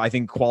also I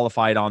think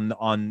qualified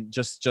on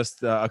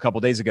just a couple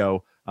days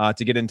ago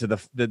to get into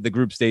the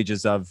group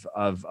stages of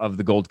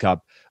the Gold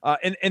Cup.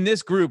 In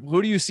this group,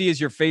 who do you see as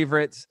your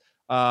favorites?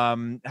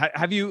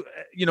 Have you,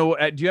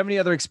 do you have any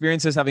other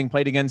experiences having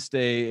played against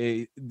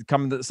some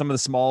of the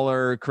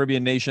smaller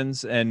Caribbean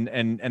nations and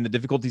the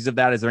difficulties of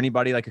that? Is there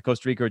anybody like a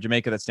Costa Rica or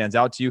Jamaica that stands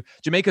out to you?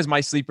 Jamaica's my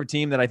sleeper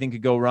team that I think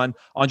could go run.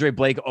 Andre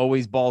Blake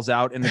always balls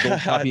out in the Gold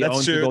Cup. He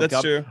owns the Gold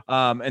Cup. True.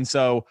 And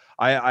so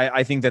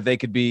I think that they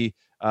could be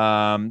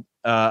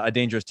a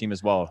dangerous team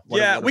as well.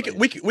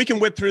 We can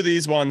whip through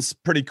these ones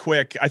pretty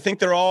quick. I think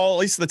they're all, at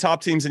least the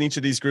top teams in each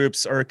of these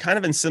groups, are kind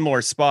of in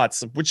similar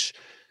spots, which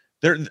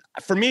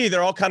for me,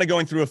 they're all kind of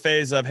going through a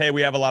phase of, hey,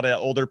 we have a lot of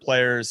older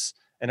players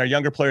and our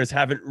younger players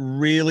haven't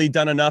really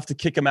done enough to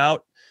kick them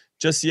out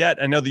just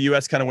yet. I know the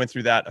U.S. kind of went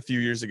through that a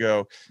few years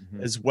ago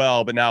as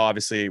well, but now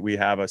obviously we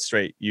have a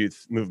straight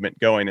youth movement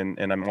going,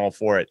 and I'm all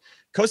for it.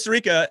 Costa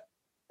Rica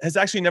has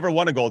actually never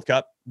won a Gold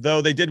Cup,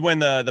 though they did win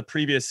the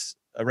previous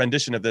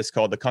rendition of this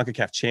called the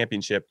CONCACAF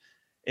Championship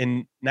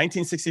in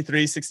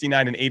 1963,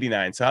 69, and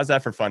 89. So how's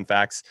that for fun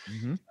facts?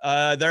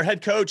 Their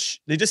head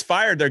coach, they just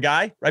fired their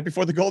guy right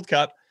before the Gold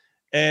Cup.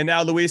 And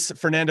now Luis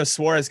Fernando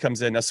Suarez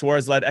comes in. Now,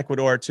 Suarez led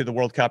Ecuador to the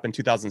World Cup in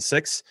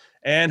 2006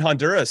 and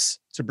Honduras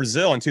to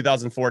Brazil in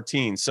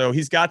 2014. So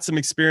he's got some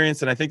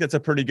experience, and I think that's a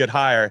pretty good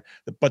hire.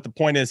 But the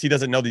point is, he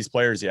doesn't know these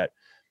players yet.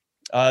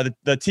 The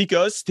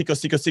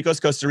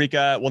Ticos, Costa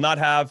Rica will not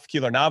have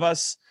Keylor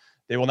Navas.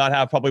 They will not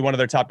have probably one of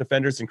their top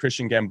defenders in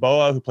Christian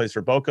Gamboa, who plays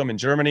for Bochum in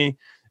Germany.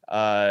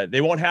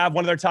 They won't have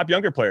one of their top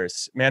younger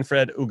players,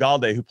 Manfred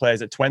Ugalde, who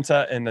plays at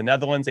Twente in the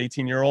Netherlands,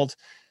 18-year-old.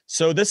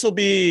 So this will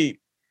be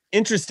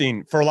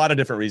interesting for a lot of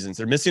different reasons.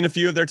 They're missing a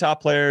few of their top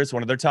players,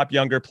 one of their top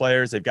younger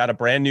players. They've got a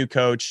brand new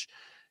coach.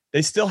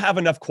 They still have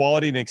enough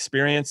quality and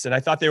experience. And I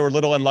thought they were a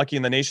little unlucky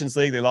in the Nations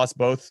League. They lost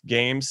both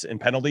games in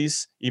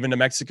penalties, even to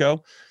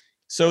Mexico.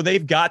 So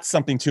they've got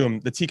something to them.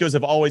 The Ticos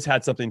have always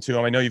had something to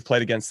them. I know you've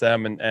played against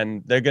them,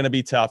 and they're going to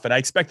be tough. And I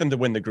expect them to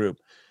win the group,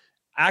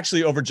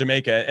 actually over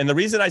Jamaica. And the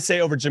reason I say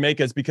over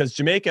Jamaica is because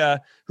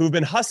Jamaica, who've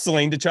been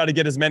hustling to try to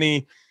get as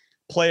many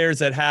players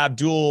that have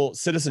dual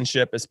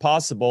citizenship as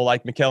possible,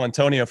 like Mikel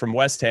Antonio from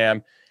West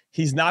Ham,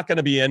 he's not going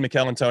to be in,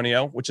 Mikel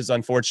Antonio, which is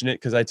unfortunate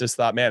because I just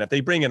thought, man, if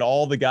they bring in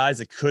all the guys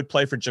that could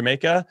play for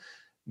Jamaica,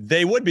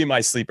 they would be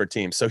my sleeper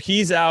team. So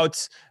he's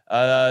out.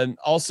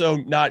 Also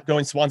not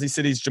going. Swansea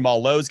City's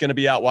Jamal Lowe is going to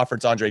be out.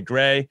 Watford's Andre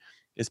Gray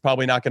is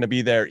probably not going to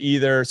be there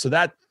either. So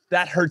that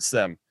hurts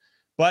them.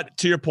 But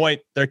to your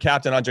point, their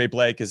captain, Andre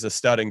Blake, is a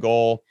stud in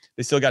goal.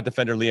 They still got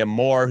defender Liam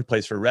Moore, who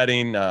plays for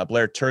Reading,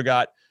 Blair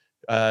Turgott.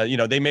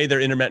 They made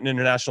their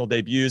international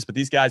debuts, but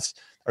these guys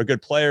are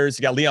good players.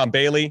 You got Leon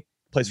Bailey,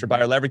 plays for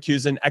Bayer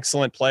Leverkusen,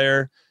 excellent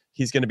player.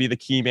 He's going to be the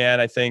key man,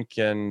 I think,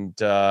 and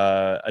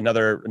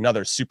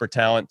another super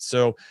talent.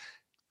 So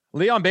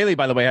Leon Bailey,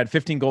 by the way, had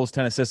 15 goals,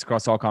 10 assists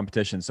across all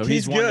competitions. So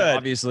he's good.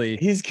 Obviously,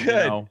 he's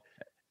good.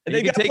 And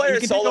they can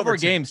take over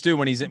games too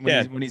when he's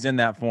in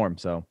that form.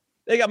 So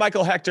they got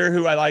Michael Hector,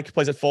 who I like,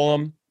 plays at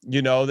Fulham.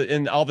 In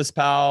Alvis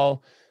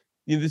Powell.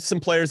 There's some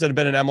players that have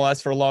been in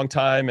MLS for a long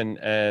time,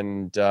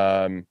 and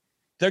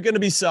they're going to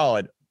be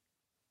solid.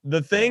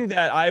 The thing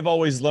that I've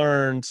always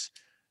learned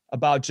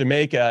about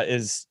Jamaica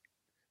is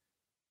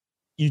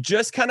you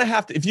just kind of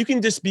have to, if you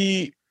can just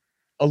be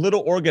a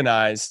little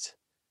organized.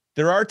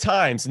 There are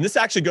times, and this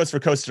actually goes for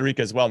Costa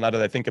Rica as well, now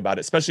that I think about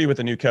it, especially with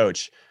a new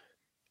coach,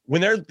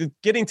 when they're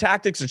getting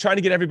tactics or trying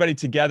to get everybody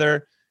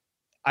together.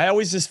 I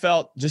always just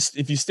felt,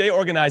 if you stay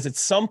organized, at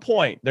some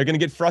point they're going to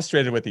get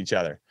frustrated with each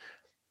other.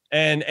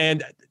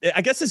 And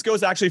I guess this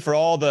goes actually for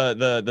all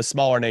the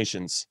smaller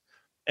nations.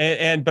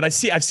 But I've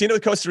seen it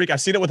with Costa Rica.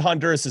 I've seen it with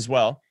Honduras as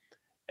well,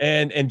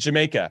 and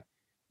Jamaica.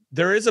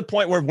 There is a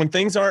point where when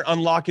things aren't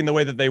unlocking the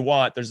way that they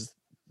want,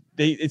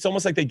 it's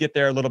almost like they get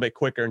there a little bit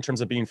quicker in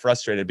terms of being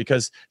frustrated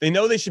because they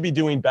know they should be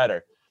doing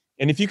better.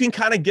 And if you can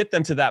kind of get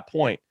them to that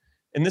point,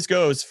 and this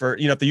goes for,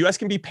 if the U.S.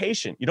 can be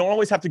patient, you don't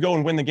always have to go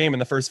and win the game in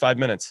the first 5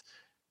 minutes.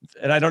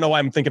 And I don't know why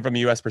I'm thinking from a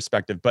U.S.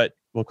 perspective, but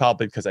we'll call it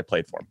because I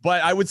played for them.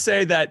 But I would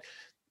say that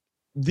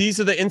these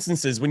are the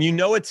instances when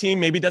a team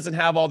maybe doesn't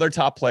have all their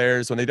top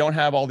players, when they don't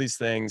have all these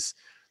things,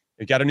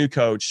 you got a new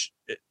coach.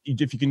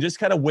 If you can just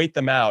kind of wait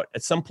them out,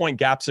 at some point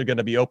gaps are going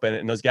to be open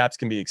and those gaps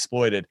can be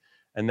exploited.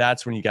 And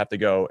that's when you got to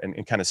go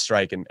and kind of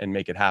strike and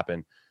make it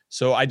happen.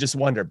 So I just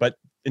wonder. But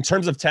in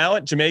terms of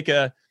talent,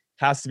 Jamaica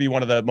has to be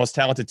one of the most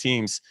talented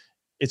teams.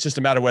 It's just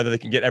a matter of whether they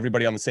can get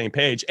everybody on the same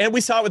page. And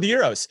we saw it with the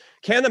Euros.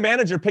 Can the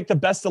manager pick the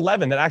best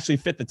 11 that actually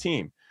fit the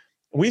team?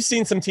 We've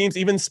seen some teams,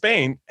 even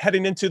Spain,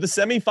 heading into the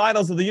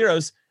semifinals of the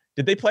Euros.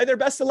 Did they play their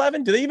best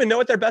 11? Do they even know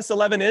what their best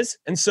 11 is?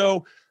 And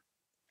so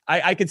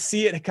I could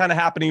see it kind of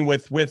happening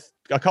with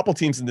a couple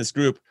teams in this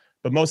group,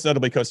 but most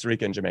notably Costa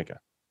Rica and Jamaica.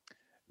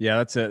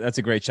 Yeah, that's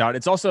a great shot.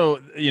 It's also,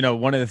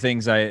 one of the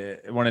things I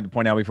wanted to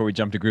point out before we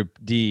jump to Group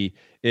D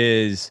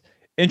is,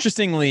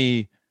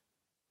 interestingly,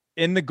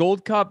 in the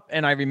Gold Cup,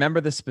 and I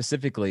remember this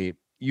specifically,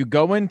 you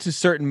go into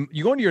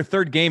your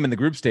third game in the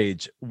group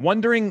stage,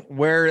 wondering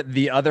where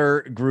the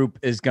other group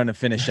is going to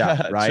finish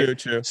out, right?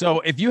 True. So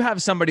if you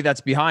have somebody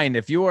that's behind,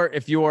 if you're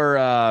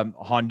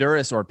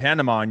Honduras or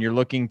Panama and you're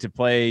looking to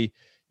play,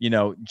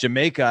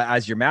 Jamaica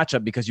as your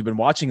matchup because you've been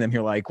watching them,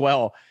 you're like,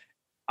 well,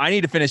 I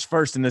need to finish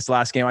first in this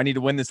last game. I need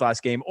to win this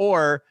last game.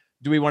 Or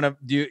do we want to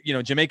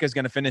do, Jamaica's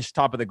going to finish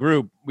top of the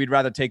group. We'd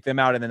rather take them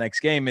out in the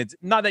next game. It's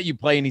not that you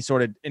play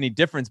any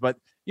difference, but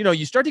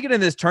you start to get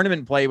into this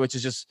tournament play, which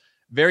is just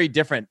very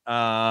different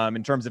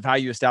in terms of how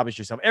you establish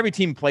yourself. Every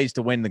team plays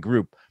to win the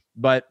group,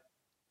 but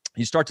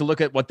you start to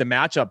look at what the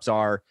matchups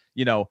are,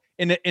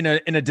 in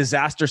a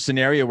disaster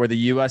scenario where the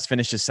U.S.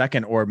 finishes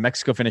second or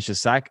Mexico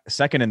finishes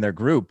second in their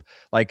group.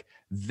 Like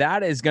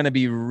that is going to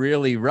be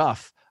really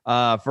rough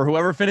for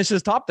whoever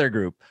finishes top their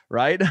group,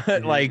 right?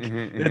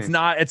 It's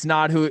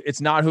not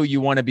who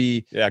you want to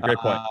be. Yeah, great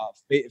point.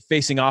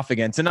 Facing off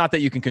against, and not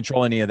that you can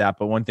control any of that,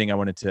 but one thing I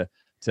wanted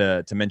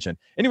to mention.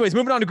 Anyways,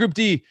 moving on to Group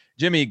D,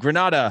 Jimmy,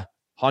 Grenada,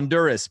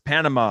 Honduras,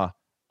 Panama,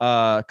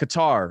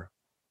 Qatar,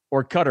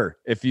 or Qatar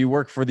if you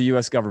work for the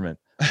U.S. government.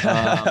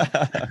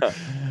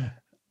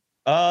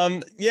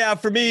 Yeah,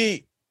 for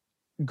me,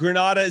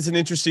 Grenada is an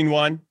interesting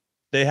one.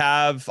 They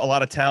have a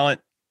lot of talent,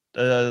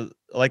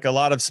 like a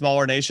lot of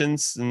smaller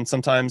nations. And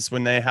sometimes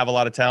when they have a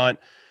lot of talent,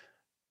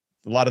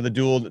 a lot of the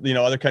dual,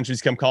 other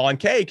countries come calling,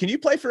 "Hey, can you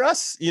play for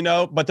us?"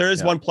 But there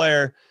is one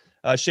player,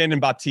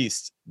 Shandon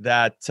Baptiste,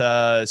 that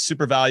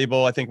super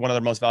valuable. I think one of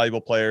the most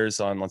valuable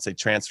players on, let's say,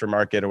 Transfer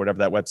Market or whatever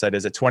that website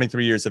is, at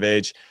 23 years of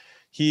age.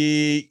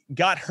 He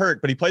got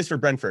hurt, but he plays for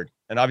Brentford.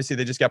 And obviously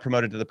they just got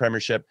promoted to the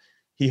Premiership.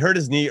 He hurt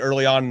his knee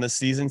early on in the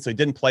season, so he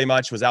didn't play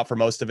much, was out for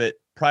most of it.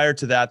 Prior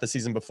to that, the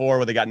season before,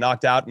 where they got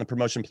knocked out in the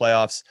promotion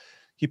playoffs,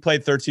 he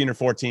played 13 or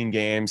 14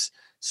 games.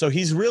 So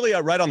he's really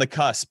right on the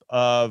cusp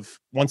of,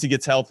 once he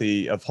gets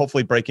healthy, of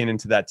hopefully breaking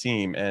into that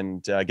team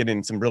and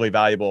getting some really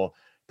valuable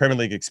Premier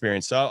League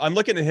experience. So I'm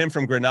looking at him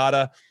from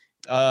Grenada.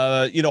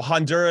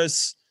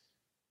 Honduras,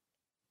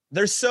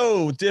 they're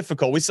so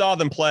difficult. We saw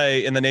them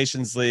play in the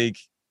Nations League.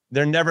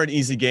 They're never an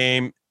easy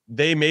game.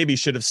 They maybe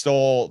should have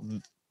stole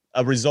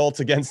a result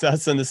against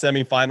us in the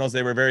semifinals.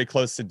 They were very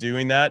close to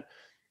doing that.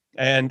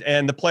 And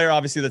the player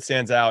obviously that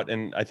stands out,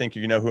 and I think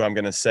who I'm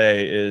going to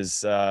say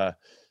is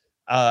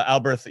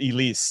Alberth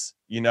Elise.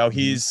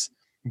 He's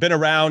been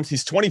around.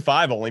 He's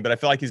 25 only, but I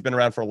feel like he's been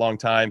around for a long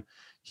time.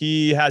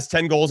 He has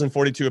 10 goals in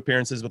 42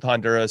 appearances with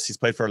Honduras. He's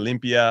played for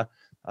Olimpia,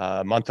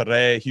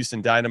 Monterrey,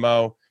 Houston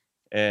Dynamo,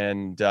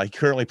 and he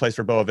currently plays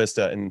for Boa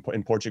Vista in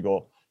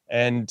Portugal.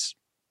 And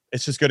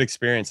it's just good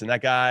experience. And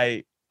that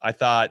guy, I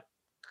thought,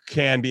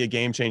 can be a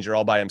game changer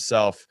all by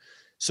himself.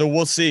 So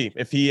we'll see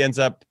if he ends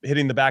up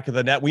hitting the back of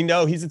the net. We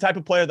know he's the type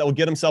of player that will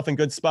get himself in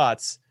good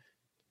spots,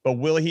 but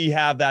will he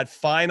have that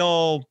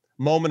final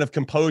moment of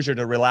composure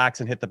to relax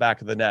and hit the back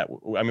of the net?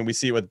 I mean, we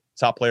see it with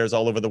top players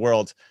all over the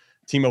world.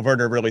 Timo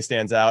Werner really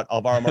stands out.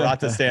 Alvaro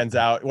Morata stands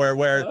out, where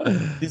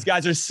these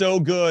guys are so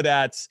good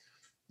at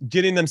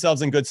getting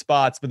themselves in good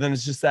spots, but then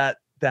it's just that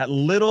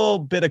little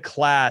bit of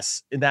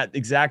class in that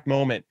exact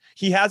moment.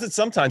 He has it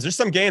sometimes. There's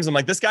some games I'm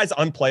like, this guy's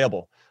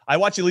unplayable. I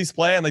watch Elise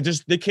play and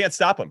they can't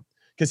stop him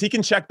because he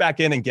can check back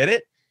in and get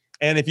it.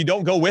 And if you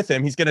don't go with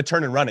him, he's going to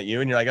turn and run at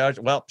you. And you're like, oh,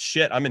 well,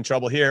 shit, I'm in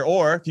trouble here.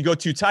 Or if you go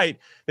too tight,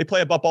 they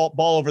play a ball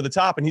over the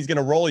top and he's going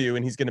to roll you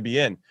and he's going to be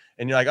in.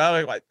 And you're like,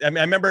 oh, I mean,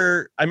 I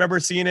remember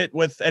seeing it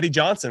with Eddie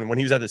Johnson when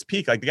he was at his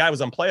peak. Like the guy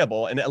was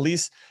unplayable and at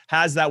least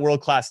has that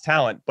world-class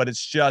talent, but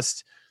it's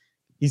just,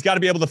 he's got to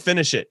be able to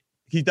finish it.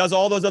 He does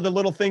all those other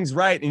little things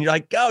right. And you're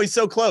like, oh, he's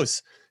so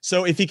close.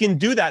 So if he can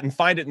do that and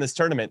find it in this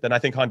tournament, then I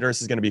think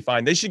Honduras is going to be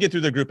fine. They should get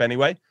through their group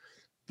anyway.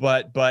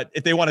 But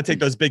if they want to take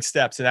those big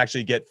steps and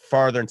actually get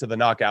farther into the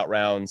knockout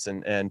rounds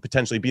and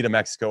potentially beat a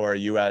Mexico or a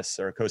US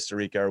or Costa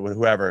Rica or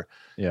whoever,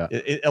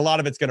 a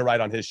lot of it's going to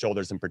ride on his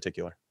shoulders in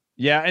particular.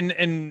 Yeah.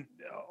 And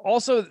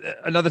also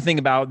another thing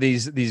about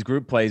these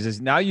group plays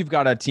is now you've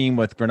got a team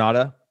with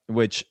Grenada,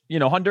 which,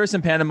 Honduras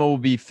and Panama will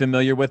be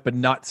familiar with, but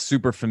not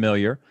super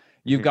familiar.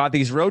 You've got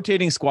these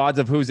rotating squads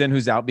of who's in,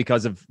 who's out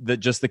because of the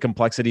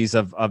complexities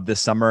of this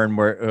summer and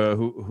where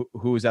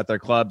who's at their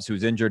clubs,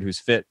 who's injured, who's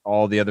fit,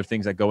 all the other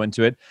things that go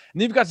into it.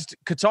 And then you've got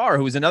Qatar,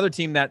 who's another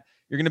team that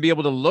you're going to be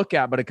able to look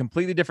at, but a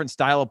completely different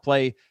style of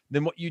play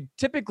than what you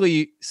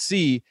typically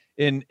see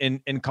in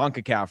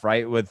CONCACAF,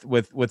 right?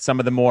 With some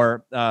of the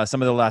more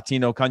some of the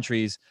Latino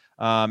countries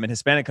and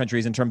Hispanic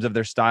countries in terms of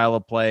their style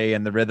of play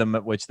and the rhythm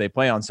at which they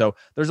play on. So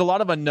there's a lot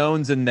of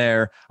unknowns in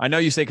there. I know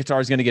you say Qatar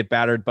is going to get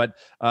battered, but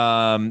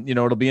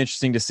it'll be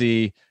interesting to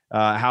see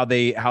how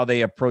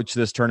they approach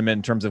this tournament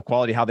in terms of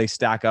quality, how they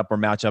stack up or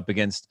match up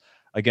against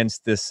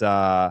this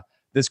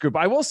group.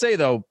 I will say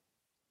though,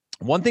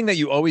 one thing that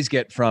you always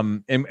get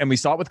from, and we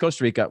saw it with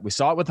Costa Rica, we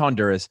saw it with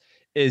Honduras,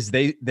 is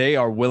they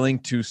are willing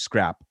to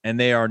scrap and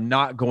they are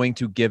not going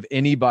to give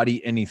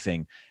anybody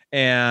anything.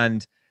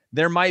 And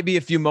there might be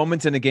a few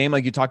moments in a game,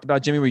 like you talked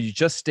about, Jimmy, where you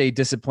just stay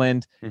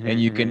disciplined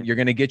and you're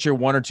going to get your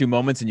one or two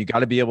moments and you got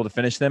to be able to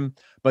finish them.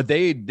 But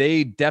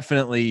they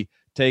definitely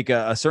take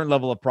a certain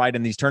level of pride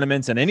in these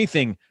tournaments and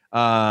anything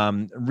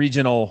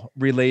regional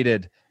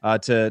related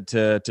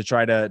to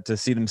try to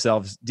see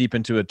themselves deep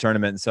into a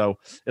tournament. So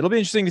it'll be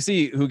interesting to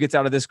see who gets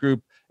out of this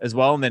group as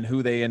well, and then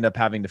who they end up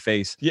having to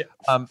face. Yeah.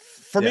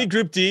 For me,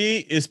 Group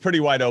D is pretty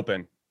wide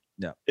open.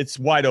 Yeah, it's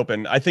wide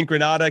open. I think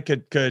Grenada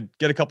could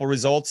get a couple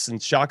results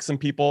and shock some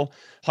people.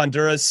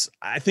 Honduras,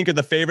 I think, are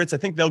the favorites. I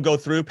think they'll go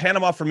through.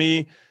 Panama, for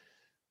me,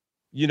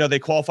 they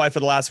qualified for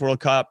the last World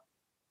Cup.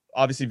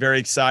 Obviously, very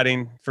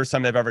exciting. First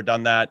time they've ever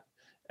done that.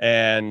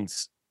 And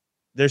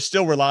they're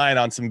still relying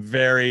on some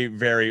very,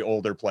 very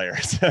older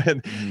players.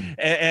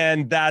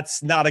 and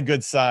that's not a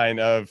good sign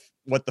of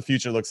what the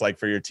future looks like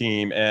for your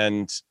team.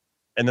 And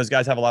those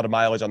guys have a lot of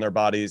mileage on their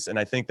bodies. And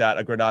I think that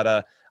a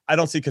Grenada, I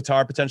don't see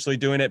Qatar potentially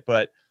doing it,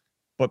 but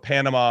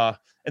Panama,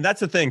 and that's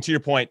the thing, to your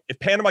point, if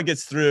Panama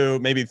gets through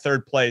maybe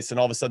third place and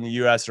all of a sudden the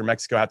US or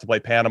Mexico have to play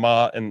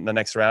Panama in the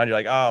next round, you're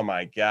like, oh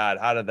my God,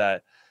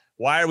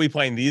 why are we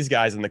playing these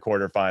guys in the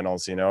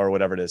quarterfinals, or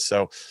whatever it is.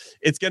 So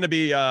it's going to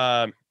be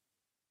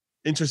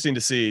interesting to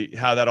see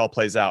how that all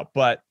plays out.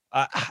 But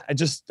I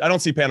don't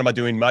see Panama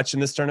doing much in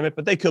this tournament,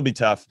 but they could be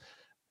tough,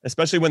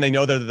 especially when they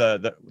know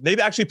they're they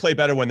actually play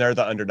better when they're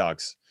the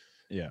underdogs.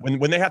 Yeah.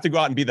 When they have to go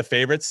out and be the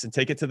favorites and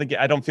take it to the game,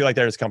 I don't feel like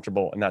they're as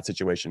comfortable in that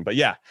situation. But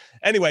yeah,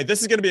 anyway,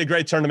 this is going to be a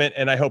great tournament,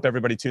 and I hope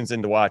everybody tunes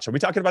in to watch. Are we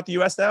talking about the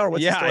U.S. now, or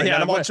what's the story?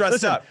 I'm all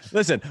dressed up.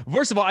 Listen,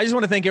 first of all, I just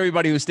want to thank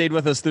everybody who stayed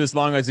with us through this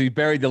long as we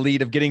buried the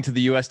lead of getting to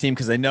the U.S. team,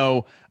 because I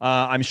know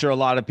I'm sure a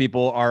lot of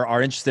people are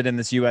interested in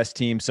this U.S.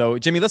 team. So,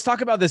 Jimmy, let's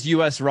talk about this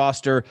U.S.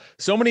 roster.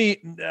 So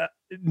many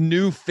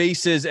new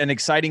faces and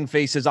exciting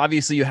faces.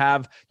 Obviously, you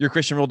have your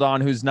Christian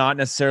Roldan, who's not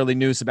necessarily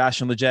new.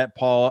 Sebastian Lletget,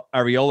 Paul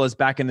Arriola is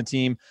back in the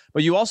team,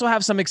 but you also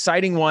have some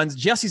exciting ones.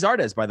 Jesse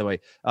Zardes, by the way,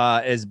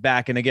 is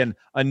back, and again,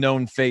 a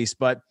known face.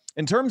 But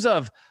in terms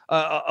of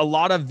a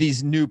lot of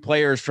these new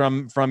players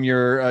from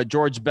your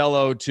George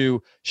Bello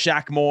to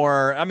Shaq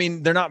Moore, I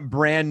mean, they're not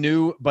brand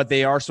new, but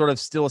they are sort of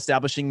still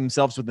establishing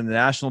themselves within the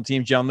national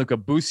team. Gianluca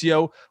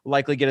Busio will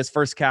likely get his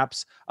first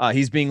caps.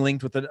 He's being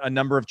linked with a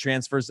number of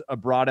transfers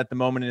abroad at the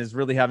moment and is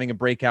really having a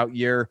breakout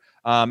year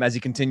as he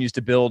continues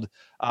to build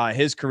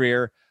his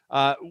career.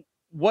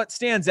 What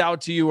stands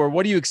out to you, or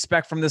what do you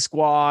expect from the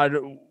squad?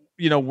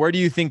 Where do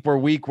you think we're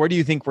weak? Where do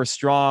you think we're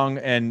strong?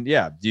 And do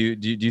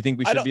you think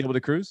we should be able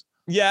to cruise?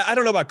 Yeah, I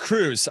don't know about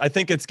cruise. I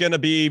think it's going to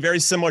be very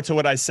similar to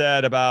what I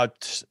said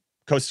about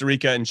Costa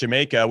Rica and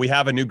Jamaica. We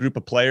have a new group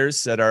of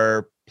players that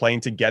are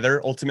playing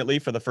together ultimately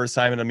for the first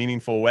time in a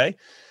meaningful way.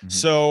 Mm-hmm.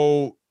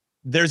 So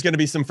there's going to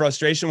be some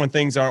frustration when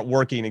things aren't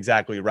working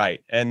exactly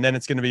right. And then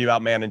it's going to be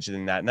about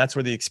managing that. And that's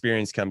where the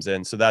experience comes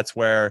in. So that's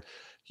where,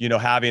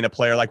 having a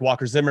player like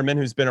Walker Zimmerman,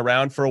 who's been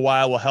around for a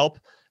while, will help.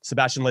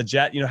 Sebastian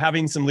Lletget,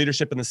 having some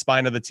leadership in the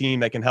spine of the team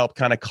that can help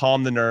kind of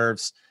calm the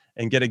nerves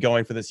and get it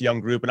going for this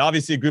young group. And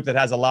obviously a group that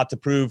has a lot to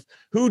prove,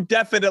 who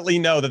definitely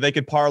know that they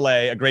could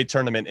parlay a great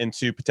tournament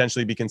into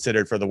potentially be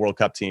considered for the World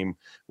Cup team,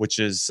 which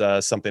is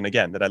something,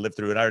 again, that I lived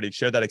through, and I already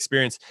shared that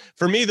experience.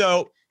 For me,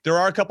 though, there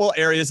are a couple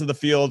areas of the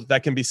field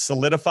that can be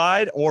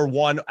solidified or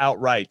won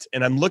outright.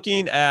 And I'm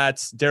looking at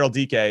Daryl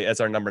Dike as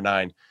our number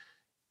 9.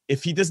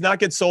 If he does not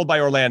get sold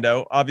by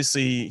Orlando,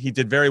 obviously he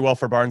did very well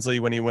for Barnsley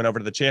when he went over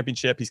to the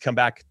championship. He's come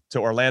back to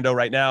Orlando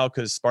right now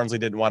because Barnsley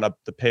didn't want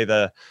to pay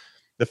the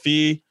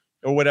fee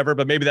or whatever,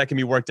 but maybe that can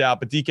be worked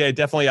out. But Dike,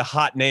 definitely a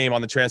hot name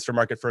on the transfer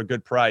market for a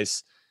good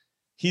price.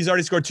 He's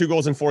already scored 2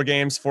 goals in 4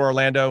 games for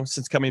Orlando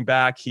since coming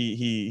back.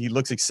 He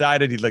looks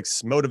excited. He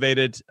looks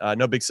motivated.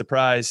 No big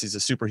surprise. He's a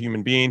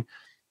superhuman being.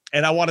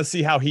 And I want to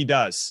see how he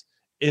does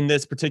in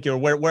this particular,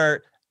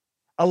 where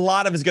a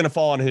lot of is going to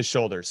fall on his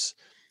shoulders.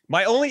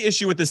 My only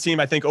issue with this team,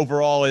 I think,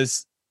 overall,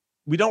 is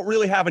we don't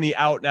really have any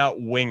out-and-out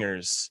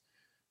wingers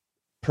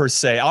per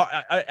se.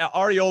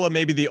 Areola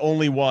may be the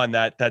only one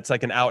that's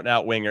like an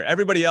out-and-out winger.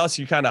 Everybody else,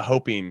 you're kind of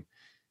hoping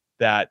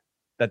that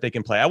they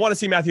can play. I want to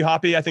see Matthew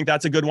Hoppe. I think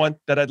that's a good one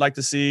that I'd like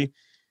to see.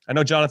 I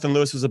know Jonathan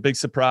Lewis was a big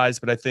surprise,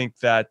 but I think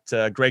that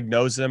Greg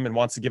knows him and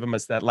wants to give him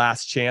that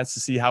last chance to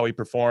see how he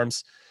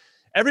performs.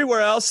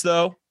 Everywhere else,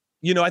 though,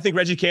 I think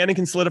Reggie Cannon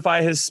can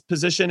solidify his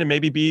position and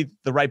maybe be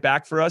the right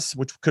back for us,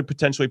 which could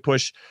potentially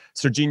push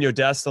Serginho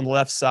Dest on the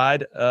left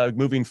side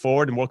moving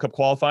forward in World Cup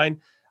qualifying.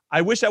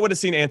 I wish I would have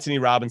seen Anthony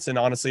Robinson,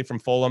 honestly, from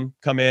Fulham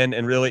come in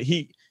and really,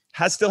 he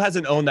still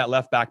hasn't owned that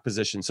left back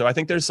position. So I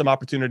think there's some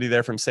opportunity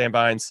there from Sam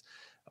Vines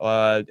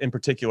in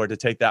particular to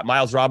take that.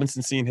 Miles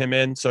Robinson, seeing him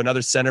in. So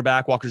another center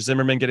back, Walker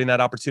Zimmerman getting that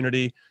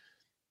opportunity.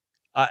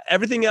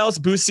 Everything else,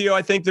 Busio,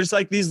 I think there's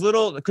like these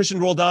little Christian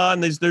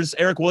Roldan, there's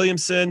Eric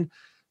Williamson.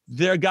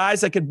 There are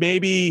guys that could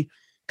maybe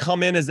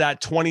come in as that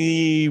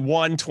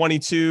 21,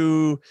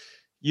 22,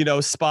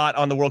 spot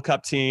on the World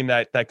Cup team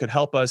that could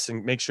help us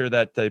and make sure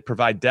that they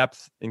provide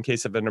depth in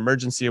case of an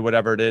emergency or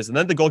whatever it is. And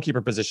then the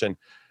goalkeeper position,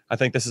 I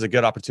think this is a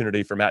good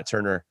opportunity for Matt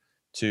Turner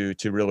to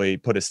really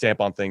put a stamp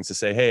on things, to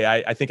say, hey,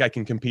 I think I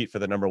can compete for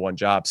the number 1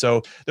 job.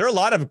 So there are a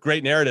lot of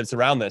great narratives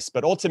around this,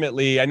 but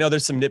ultimately I know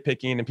there's some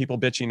nitpicking and people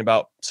bitching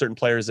about certain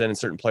players in and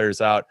certain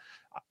players out.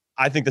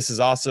 I think this is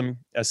awesome.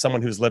 As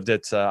someone who's lived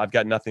it, I've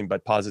got nothing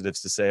but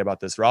positives to say about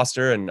this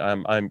roster. And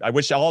I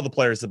wish all the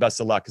players the best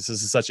of luck, because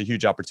this is such a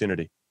huge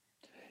opportunity.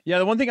 Yeah,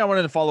 the one thing I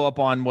wanted to follow up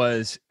on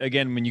was,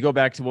 again, when you go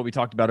back to what we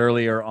talked about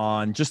earlier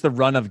on just the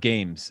run of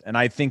games. And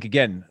I think,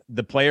 again,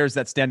 the players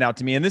that stand out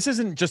to me, and this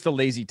isn't just a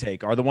lazy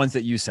take, are the ones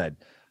that you said.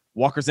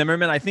 Walker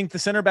Zimmerman, I think the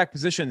center back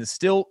position is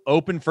still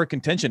open for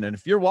contention. And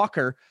if you're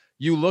Walker,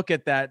 you look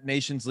at that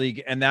Nations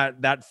League and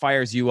that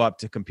fires you up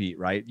to compete,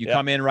 right? You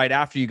come in right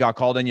after you got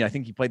called in. I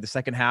think you played the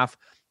second half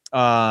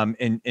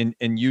in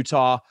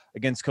Utah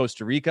against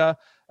Costa Rica.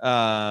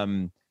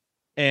 And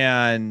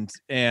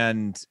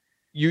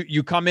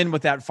you come in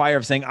with that fire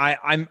of saying,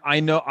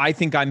 I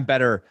think I'm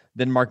better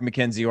than Mark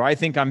McKenzie, or I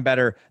think I'm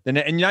better than,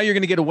 and now you're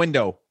going to get a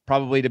window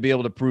probably to be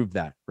able to prove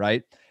that.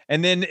 Right.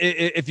 And then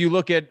if you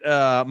look at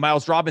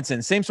Miles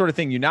Robinson, same sort of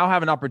thing. You now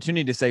have an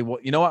opportunity to say, well,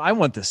 you know what? I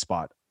want this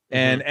spot.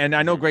 And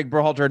I know Greg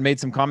Berhalter had made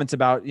some comments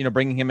about,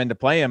 bringing him in to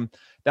play him.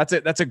 That's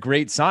a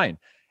great sign.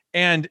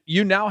 And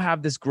you now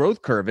have this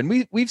growth curve. And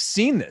we've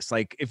seen this.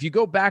 Like, if you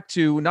go back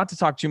to, not to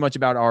talk too much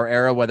about our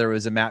era, whether it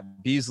was a Matt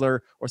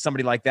Beasler or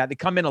somebody like that, they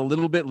come in a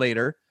little bit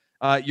later,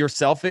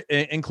 yourself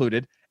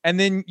included. And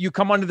then you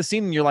come onto the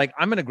scene and you're like,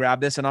 I'm going to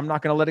grab this and I'm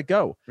not going to let it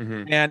go.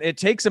 Mm-hmm. And it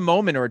takes a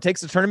moment, or it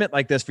takes a tournament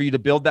like this for you to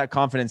build that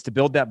confidence, to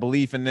build that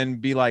belief, and then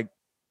be like,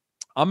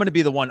 I'm going to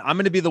be the one. I'm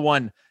going to be the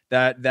one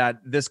that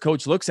this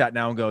coach looks at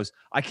now and goes,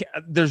 I can't,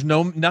 there's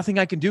nothing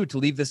I can do to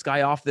leave this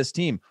guy off this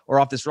team or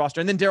off this roster.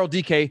 And then Daryl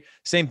Dike,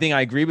 same thing.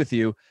 I agree with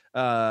you.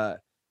 That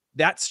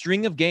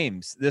string of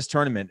games, this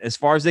tournament, as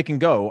far as they can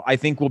go, I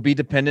think will be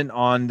dependent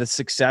on the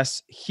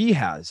success he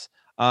has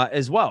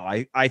as well.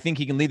 I think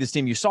he can lead this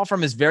team. You saw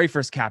from his very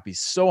first cap, he's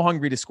so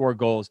hungry to score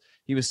goals.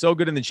 He was so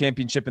good in the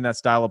championship in that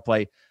style of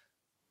play.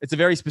 It's a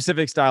very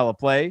specific style of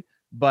play.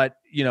 But,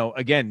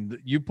 again,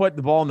 you put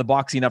the ball in the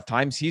box enough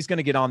times, he's going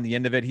to get on the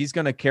end of it. He's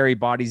going to carry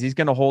bodies. He's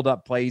going to hold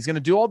up play. He's going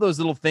to do all those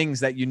little things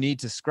that you need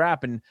to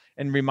scrap, and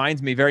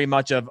reminds me very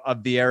much of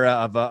the era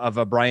of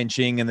a Brian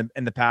Ching in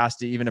the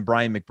past, even a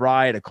Brian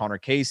McBride, a Connor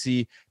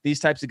Casey, these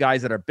types of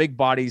guys that are big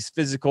bodies,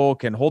 physical,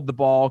 can hold the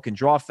ball, can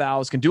draw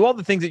fouls, can do all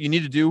the things that you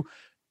need to do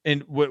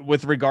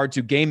with regard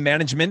to game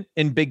management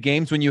in big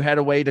games when you head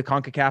away to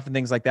CONCACAF and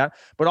things like that,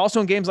 but also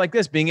in games like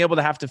this, being able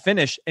to have to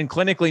finish and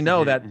clinically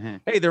know that,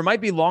 hey, there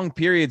might be long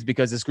periods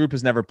because this group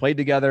has never played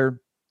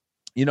together,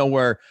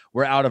 where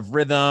we're out of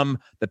rhythm,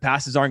 the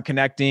passes aren't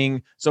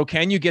connecting. So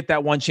can you get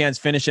that one chance,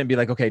 finish it, and be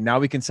like, okay, now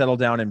we can settle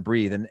down and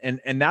breathe.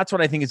 And that's what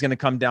I think is going to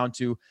come down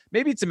to.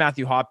 Maybe it's a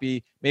Matthew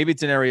Hoppe, maybe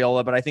it's an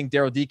Areola, but I think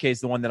Daryl Dike is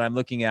the one that I'm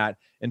looking at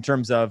in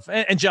terms of,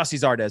 and Gyasi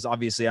Zardes,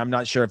 obviously. I'm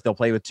not sure if they'll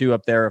play with 2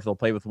 up there, if they'll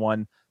play with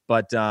 1.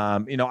 But,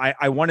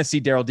 I want to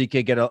see Daryl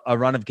Dike get a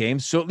run of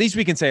games. So at least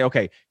we can say,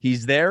 okay,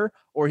 he's there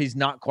or he's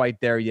not quite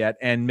there yet.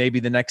 And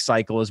maybe the next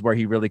cycle is where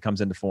he really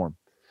comes into form.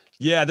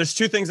 Yeah, there's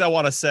two things I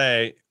want to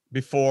say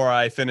before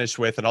I finish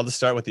with, and I'll just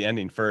start with the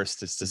ending first,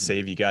 just to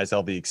save you guys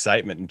all the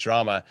excitement and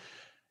drama.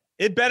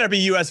 It better be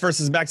U.S.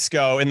 versus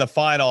Mexico in the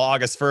final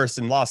August 1st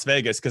in Las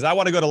Vegas, because I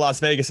want to go to Las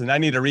Vegas and I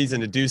need a reason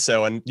to do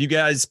so. And you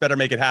guys better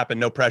make it happen.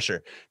 No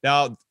pressure.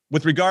 Now,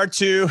 with regard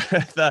to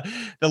the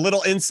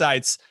little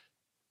insights,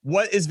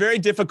 what is very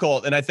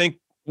difficult, and I think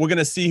we're going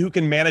to see who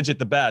can manage it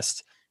the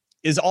best,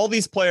 is all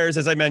these players,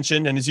 as I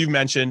mentioned, and as you've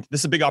mentioned,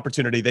 this is a big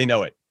opportunity. They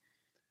know it.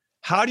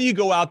 How do you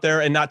go out there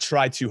and not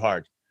try too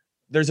hard?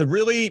 There's a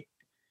really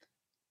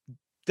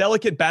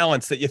delicate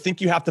balance that you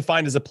think you have to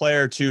find as a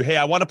player to, hey,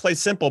 I want to play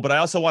simple, but I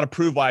also want to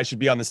prove why I should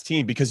be on this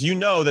team, because you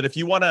know that if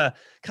you want to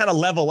kind of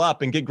level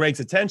up and get Greg's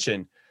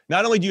attention,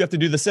 not only do you have to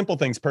do the simple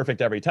things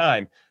perfect every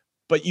time,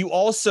 but you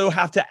also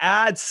have to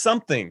add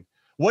something.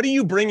 What are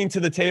you bringing to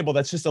the table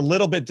that's just a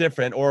little bit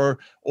different,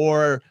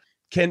 or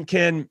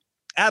can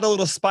add a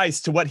little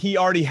spice to what he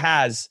already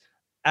has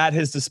at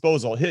his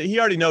disposal? He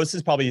already knows this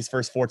is probably his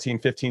first 14,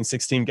 15,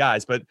 16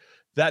 guys, but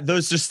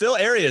those are still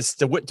areas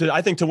to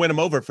I think to win him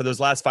over for those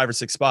last 5 or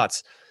 6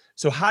 spots.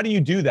 So how do you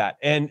do that?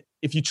 And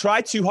if you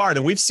try too hard,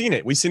 and we've seen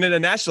it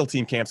at national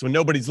team camps when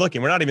nobody's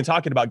looking, we're not even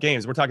talking about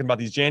games. We're talking about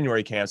these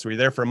January camps where you're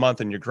there for a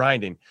month and you're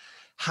grinding.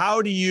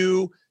 How do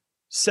you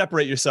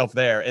separate yourself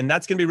there? And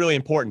that's going to be really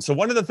important. So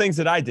one of the things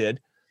that I did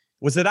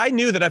was that I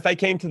knew that if I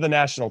came to the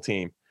national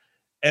team,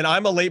 and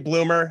I'm a late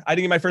bloomer, I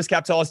didn't get my first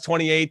cap till I was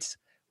 28,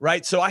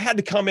 right? So I had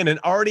to come in and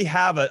already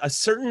have a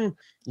certain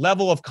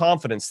level of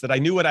confidence that I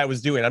knew what I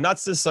was doing. I'm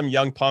not just some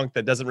young punk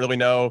that doesn't really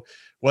know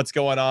what's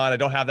going on. I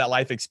don't have that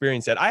life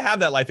experience yet. I have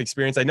that life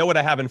experience. I know what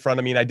I have in front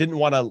of me, and I didn't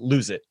want to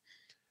lose it.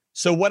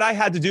 So what I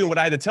had to do and what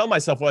I had to tell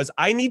myself was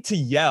I need to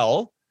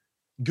yell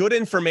good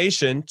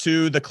information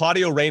to the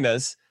Claudio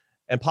Reynas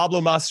and Pablo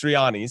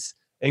Mastrianis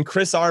and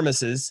Chris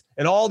Armases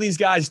and all these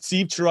guys,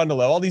 Steve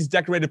Cherundolo, all these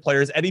decorated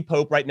players, Eddie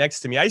Pope right next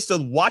to me. I used to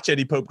watch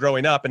Eddie Pope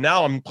growing up, and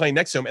now I'm playing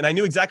next to him, and I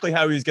knew exactly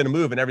how he was going to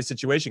move in every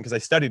situation because I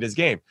studied his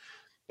game.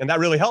 And that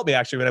really helped me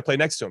actually when I played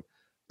next to him.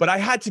 But I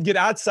had to get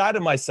outside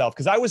of myself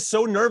because I was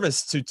so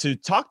nervous to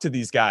talk to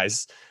these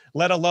guys,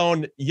 let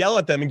alone yell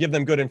at them and give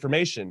them good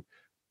information.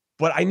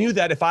 But I knew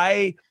that if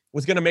I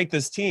was going to make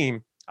this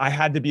team, I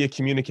had to be a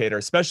communicator,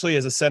 especially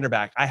as a center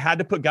back. I had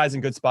to put guys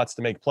in good spots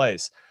to make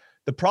plays.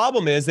 The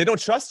problem is they don't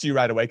trust you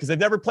right away because they've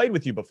never played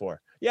with you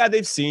before. Yeah,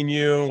 they've seen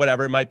you,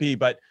 whatever it might be,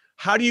 but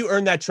how do you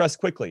earn that trust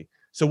quickly?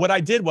 So what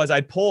I did was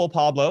I'd pull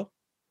Pablo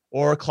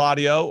or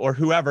Claudio or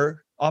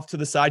whoever off to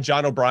the side,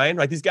 John O'Brien,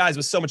 right? These guys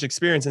with so much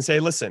experience, and say,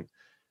 listen,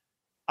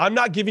 I'm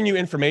not giving you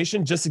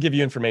information just to give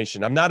you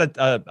information. I'm not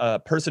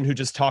a person who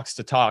just talks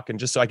to talk and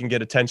just so I can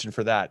get attention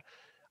for that.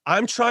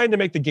 I'm trying to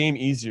make the game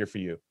easier for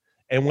you.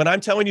 And when I'm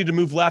telling you to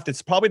move left,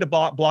 it's probably to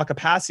block a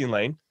passing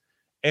lane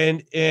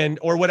and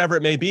or whatever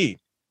it may be.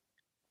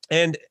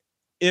 And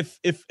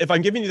if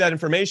I'm giving you that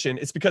information,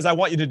 it's because I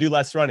want you to do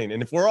less running.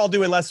 And if we're all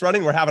doing less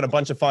running, we're having a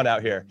bunch of fun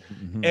out here.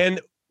 Mm-hmm.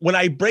 And when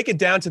I break it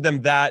down to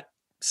them that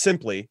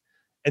simply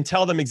and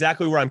tell them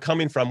exactly where I'm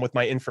coming from with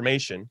my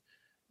information,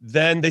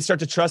 then they start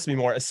to trust me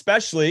more,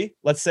 especially,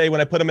 let's say, when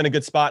I put them in a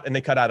good spot and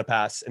they cut out a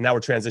pass and now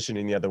we're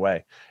transitioning the other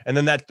way. And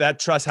then that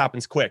trust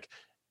happens quick.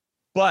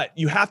 But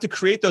you have to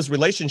create those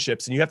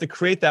relationships and you have to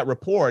create that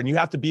rapport and you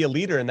have to be a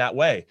leader in that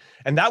way.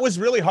 And that was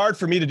really hard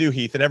for me to do,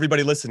 Heath, and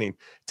everybody listening,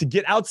 to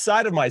get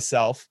outside of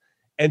myself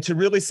and to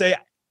really say,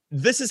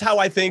 this is how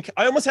I think.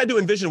 I almost had to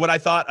envision what I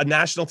thought a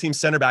national team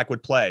center back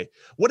would play.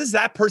 What does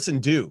that person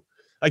do?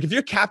 Like if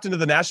you're captain of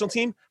the national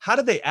team, how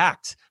do they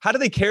act? How do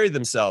they carry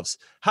themselves?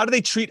 How do they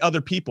treat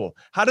other people?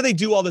 How do they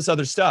do all this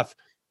other stuff?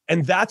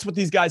 And that's what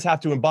these guys have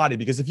to embody,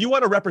 because if you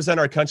want to represent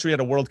our country at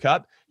a World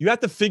Cup, you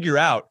have to figure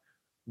out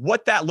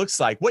what that looks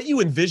like, what you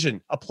envision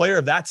a player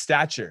of that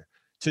stature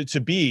to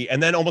be,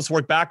 and then almost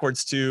work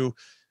backwards to,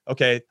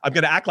 okay, I'm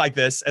going to act like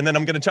this, and then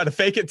I'm going to try to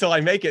fake it till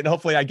I make it, and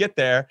hopefully I get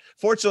there.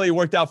 Fortunately, it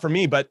worked out for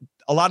me, but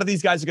a lot of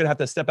these guys are going to have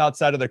to step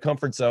outside of their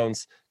comfort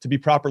zones to be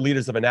proper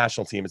leaders of a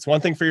national team. It's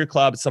one thing for your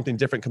club. It's something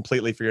different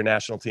completely for your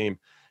national team.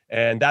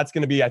 And that's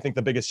going to be, I think,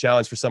 the biggest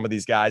challenge for some of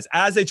these guys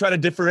as they try to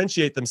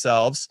differentiate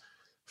themselves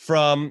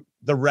from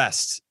the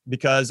rest.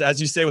 Because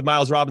as you say with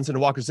Miles Robinson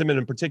and Walker Zimmerman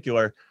in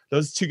particular,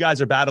 those two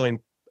guys are battling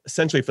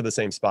essentially for the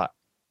same spot.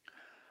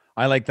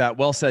 I like that.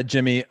 Well said,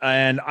 Jimmy.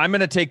 And I'm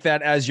going to take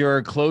that as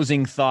your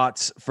closing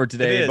thoughts for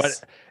today.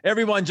 But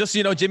everyone, just so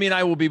you know, Jimmy and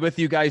I will be with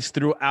you guys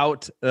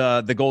throughout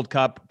the Gold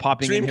Cup,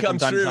 popping Dream in.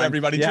 Comes true,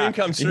 everybody. Yeah. Dream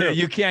comes true.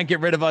 You can't get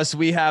rid of us.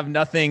 We have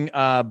nothing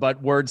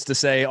but words to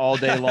say all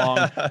day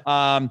long.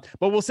 But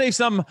we'll save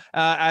some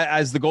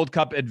as the Gold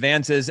Cup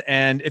advances.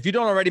 And if you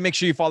don't already, make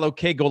sure you follow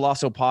K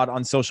Golasso Pod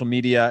on social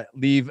media.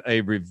 Leave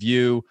a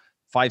review.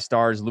 5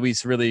 stars.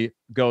 Luis really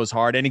goes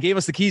hard, and he gave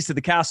us the keys to the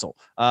castle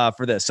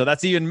for this. So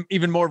that's even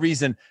more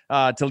reason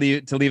to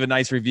leave a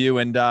nice review.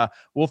 And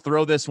we'll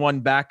throw this one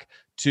back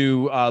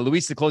to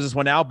Luis to close this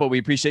one out. But we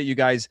appreciate you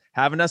guys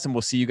having us, and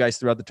we'll see you guys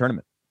throughout the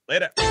tournament.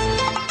 Later.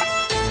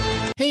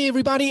 Hey,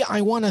 everybody.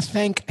 I want to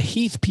thank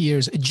Heath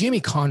Pearce, Jimmy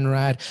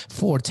Conrad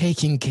for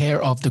taking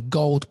care of the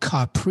Gold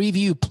Cup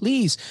preview.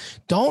 Please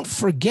don't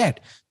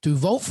forget to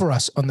vote for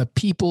us on the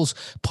People's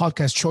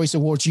Podcast Choice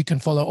Awards. You can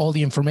follow all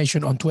the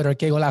information on Twitter,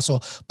 Que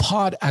Golazo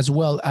Pod, as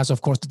well as, of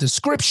course, the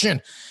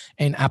description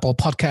in Apple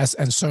Podcasts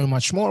and so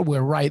much more.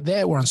 We're right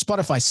there. We're on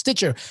Spotify,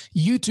 Stitcher,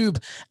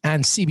 YouTube,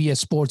 and CBS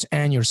Sports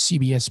and your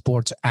CBS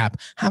Sports app.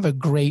 Have a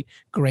great,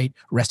 great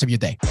rest of your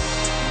day.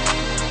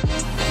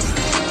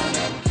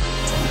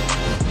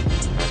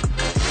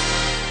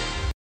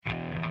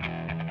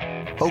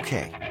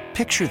 Okay,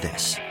 picture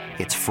this.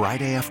 It's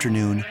Friday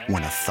afternoon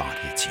when a thought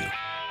hits you.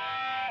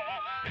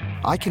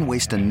 I can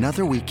waste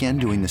another weekend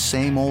doing the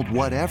same old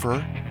whatever,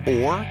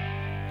 or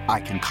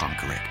I can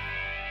conquer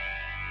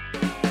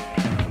it.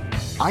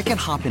 I can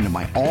hop into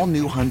my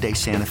all-new Hyundai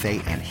Santa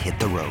Fe and hit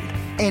the road.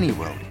 Any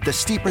road. The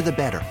steeper, the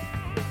better.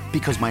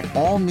 Because my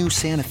all-new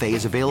Santa Fe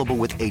is available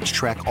with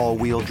H-Track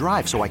all-wheel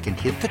drive, so I can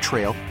hit the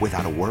trail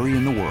without a worry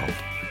in the world.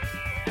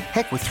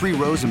 Heck, with 3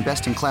 rows and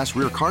best-in-class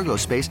rear cargo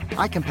space,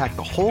 I can pack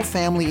the whole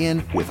family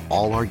in with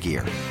all our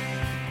gear.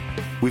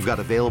 We've got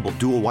available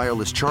dual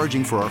wireless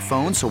charging for our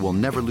phones, so we'll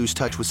never lose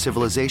touch with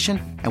civilization,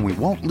 and we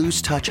won't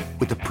lose touch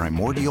with the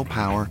primordial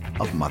power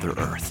of Mother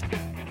Earth.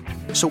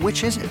 So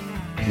which is it?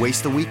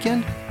 Waste the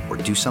weekend or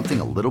do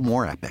something a little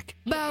more epic?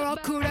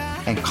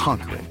 And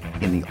conquer it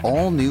in the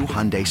all-new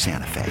Hyundai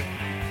Santa Fe.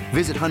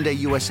 Visit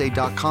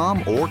HyundaiUSA.com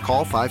or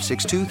call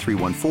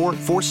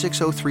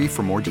 562-314-4603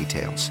 for more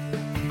details.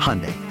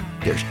 Hyundai,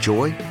 there's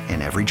joy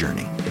in every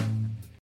journey.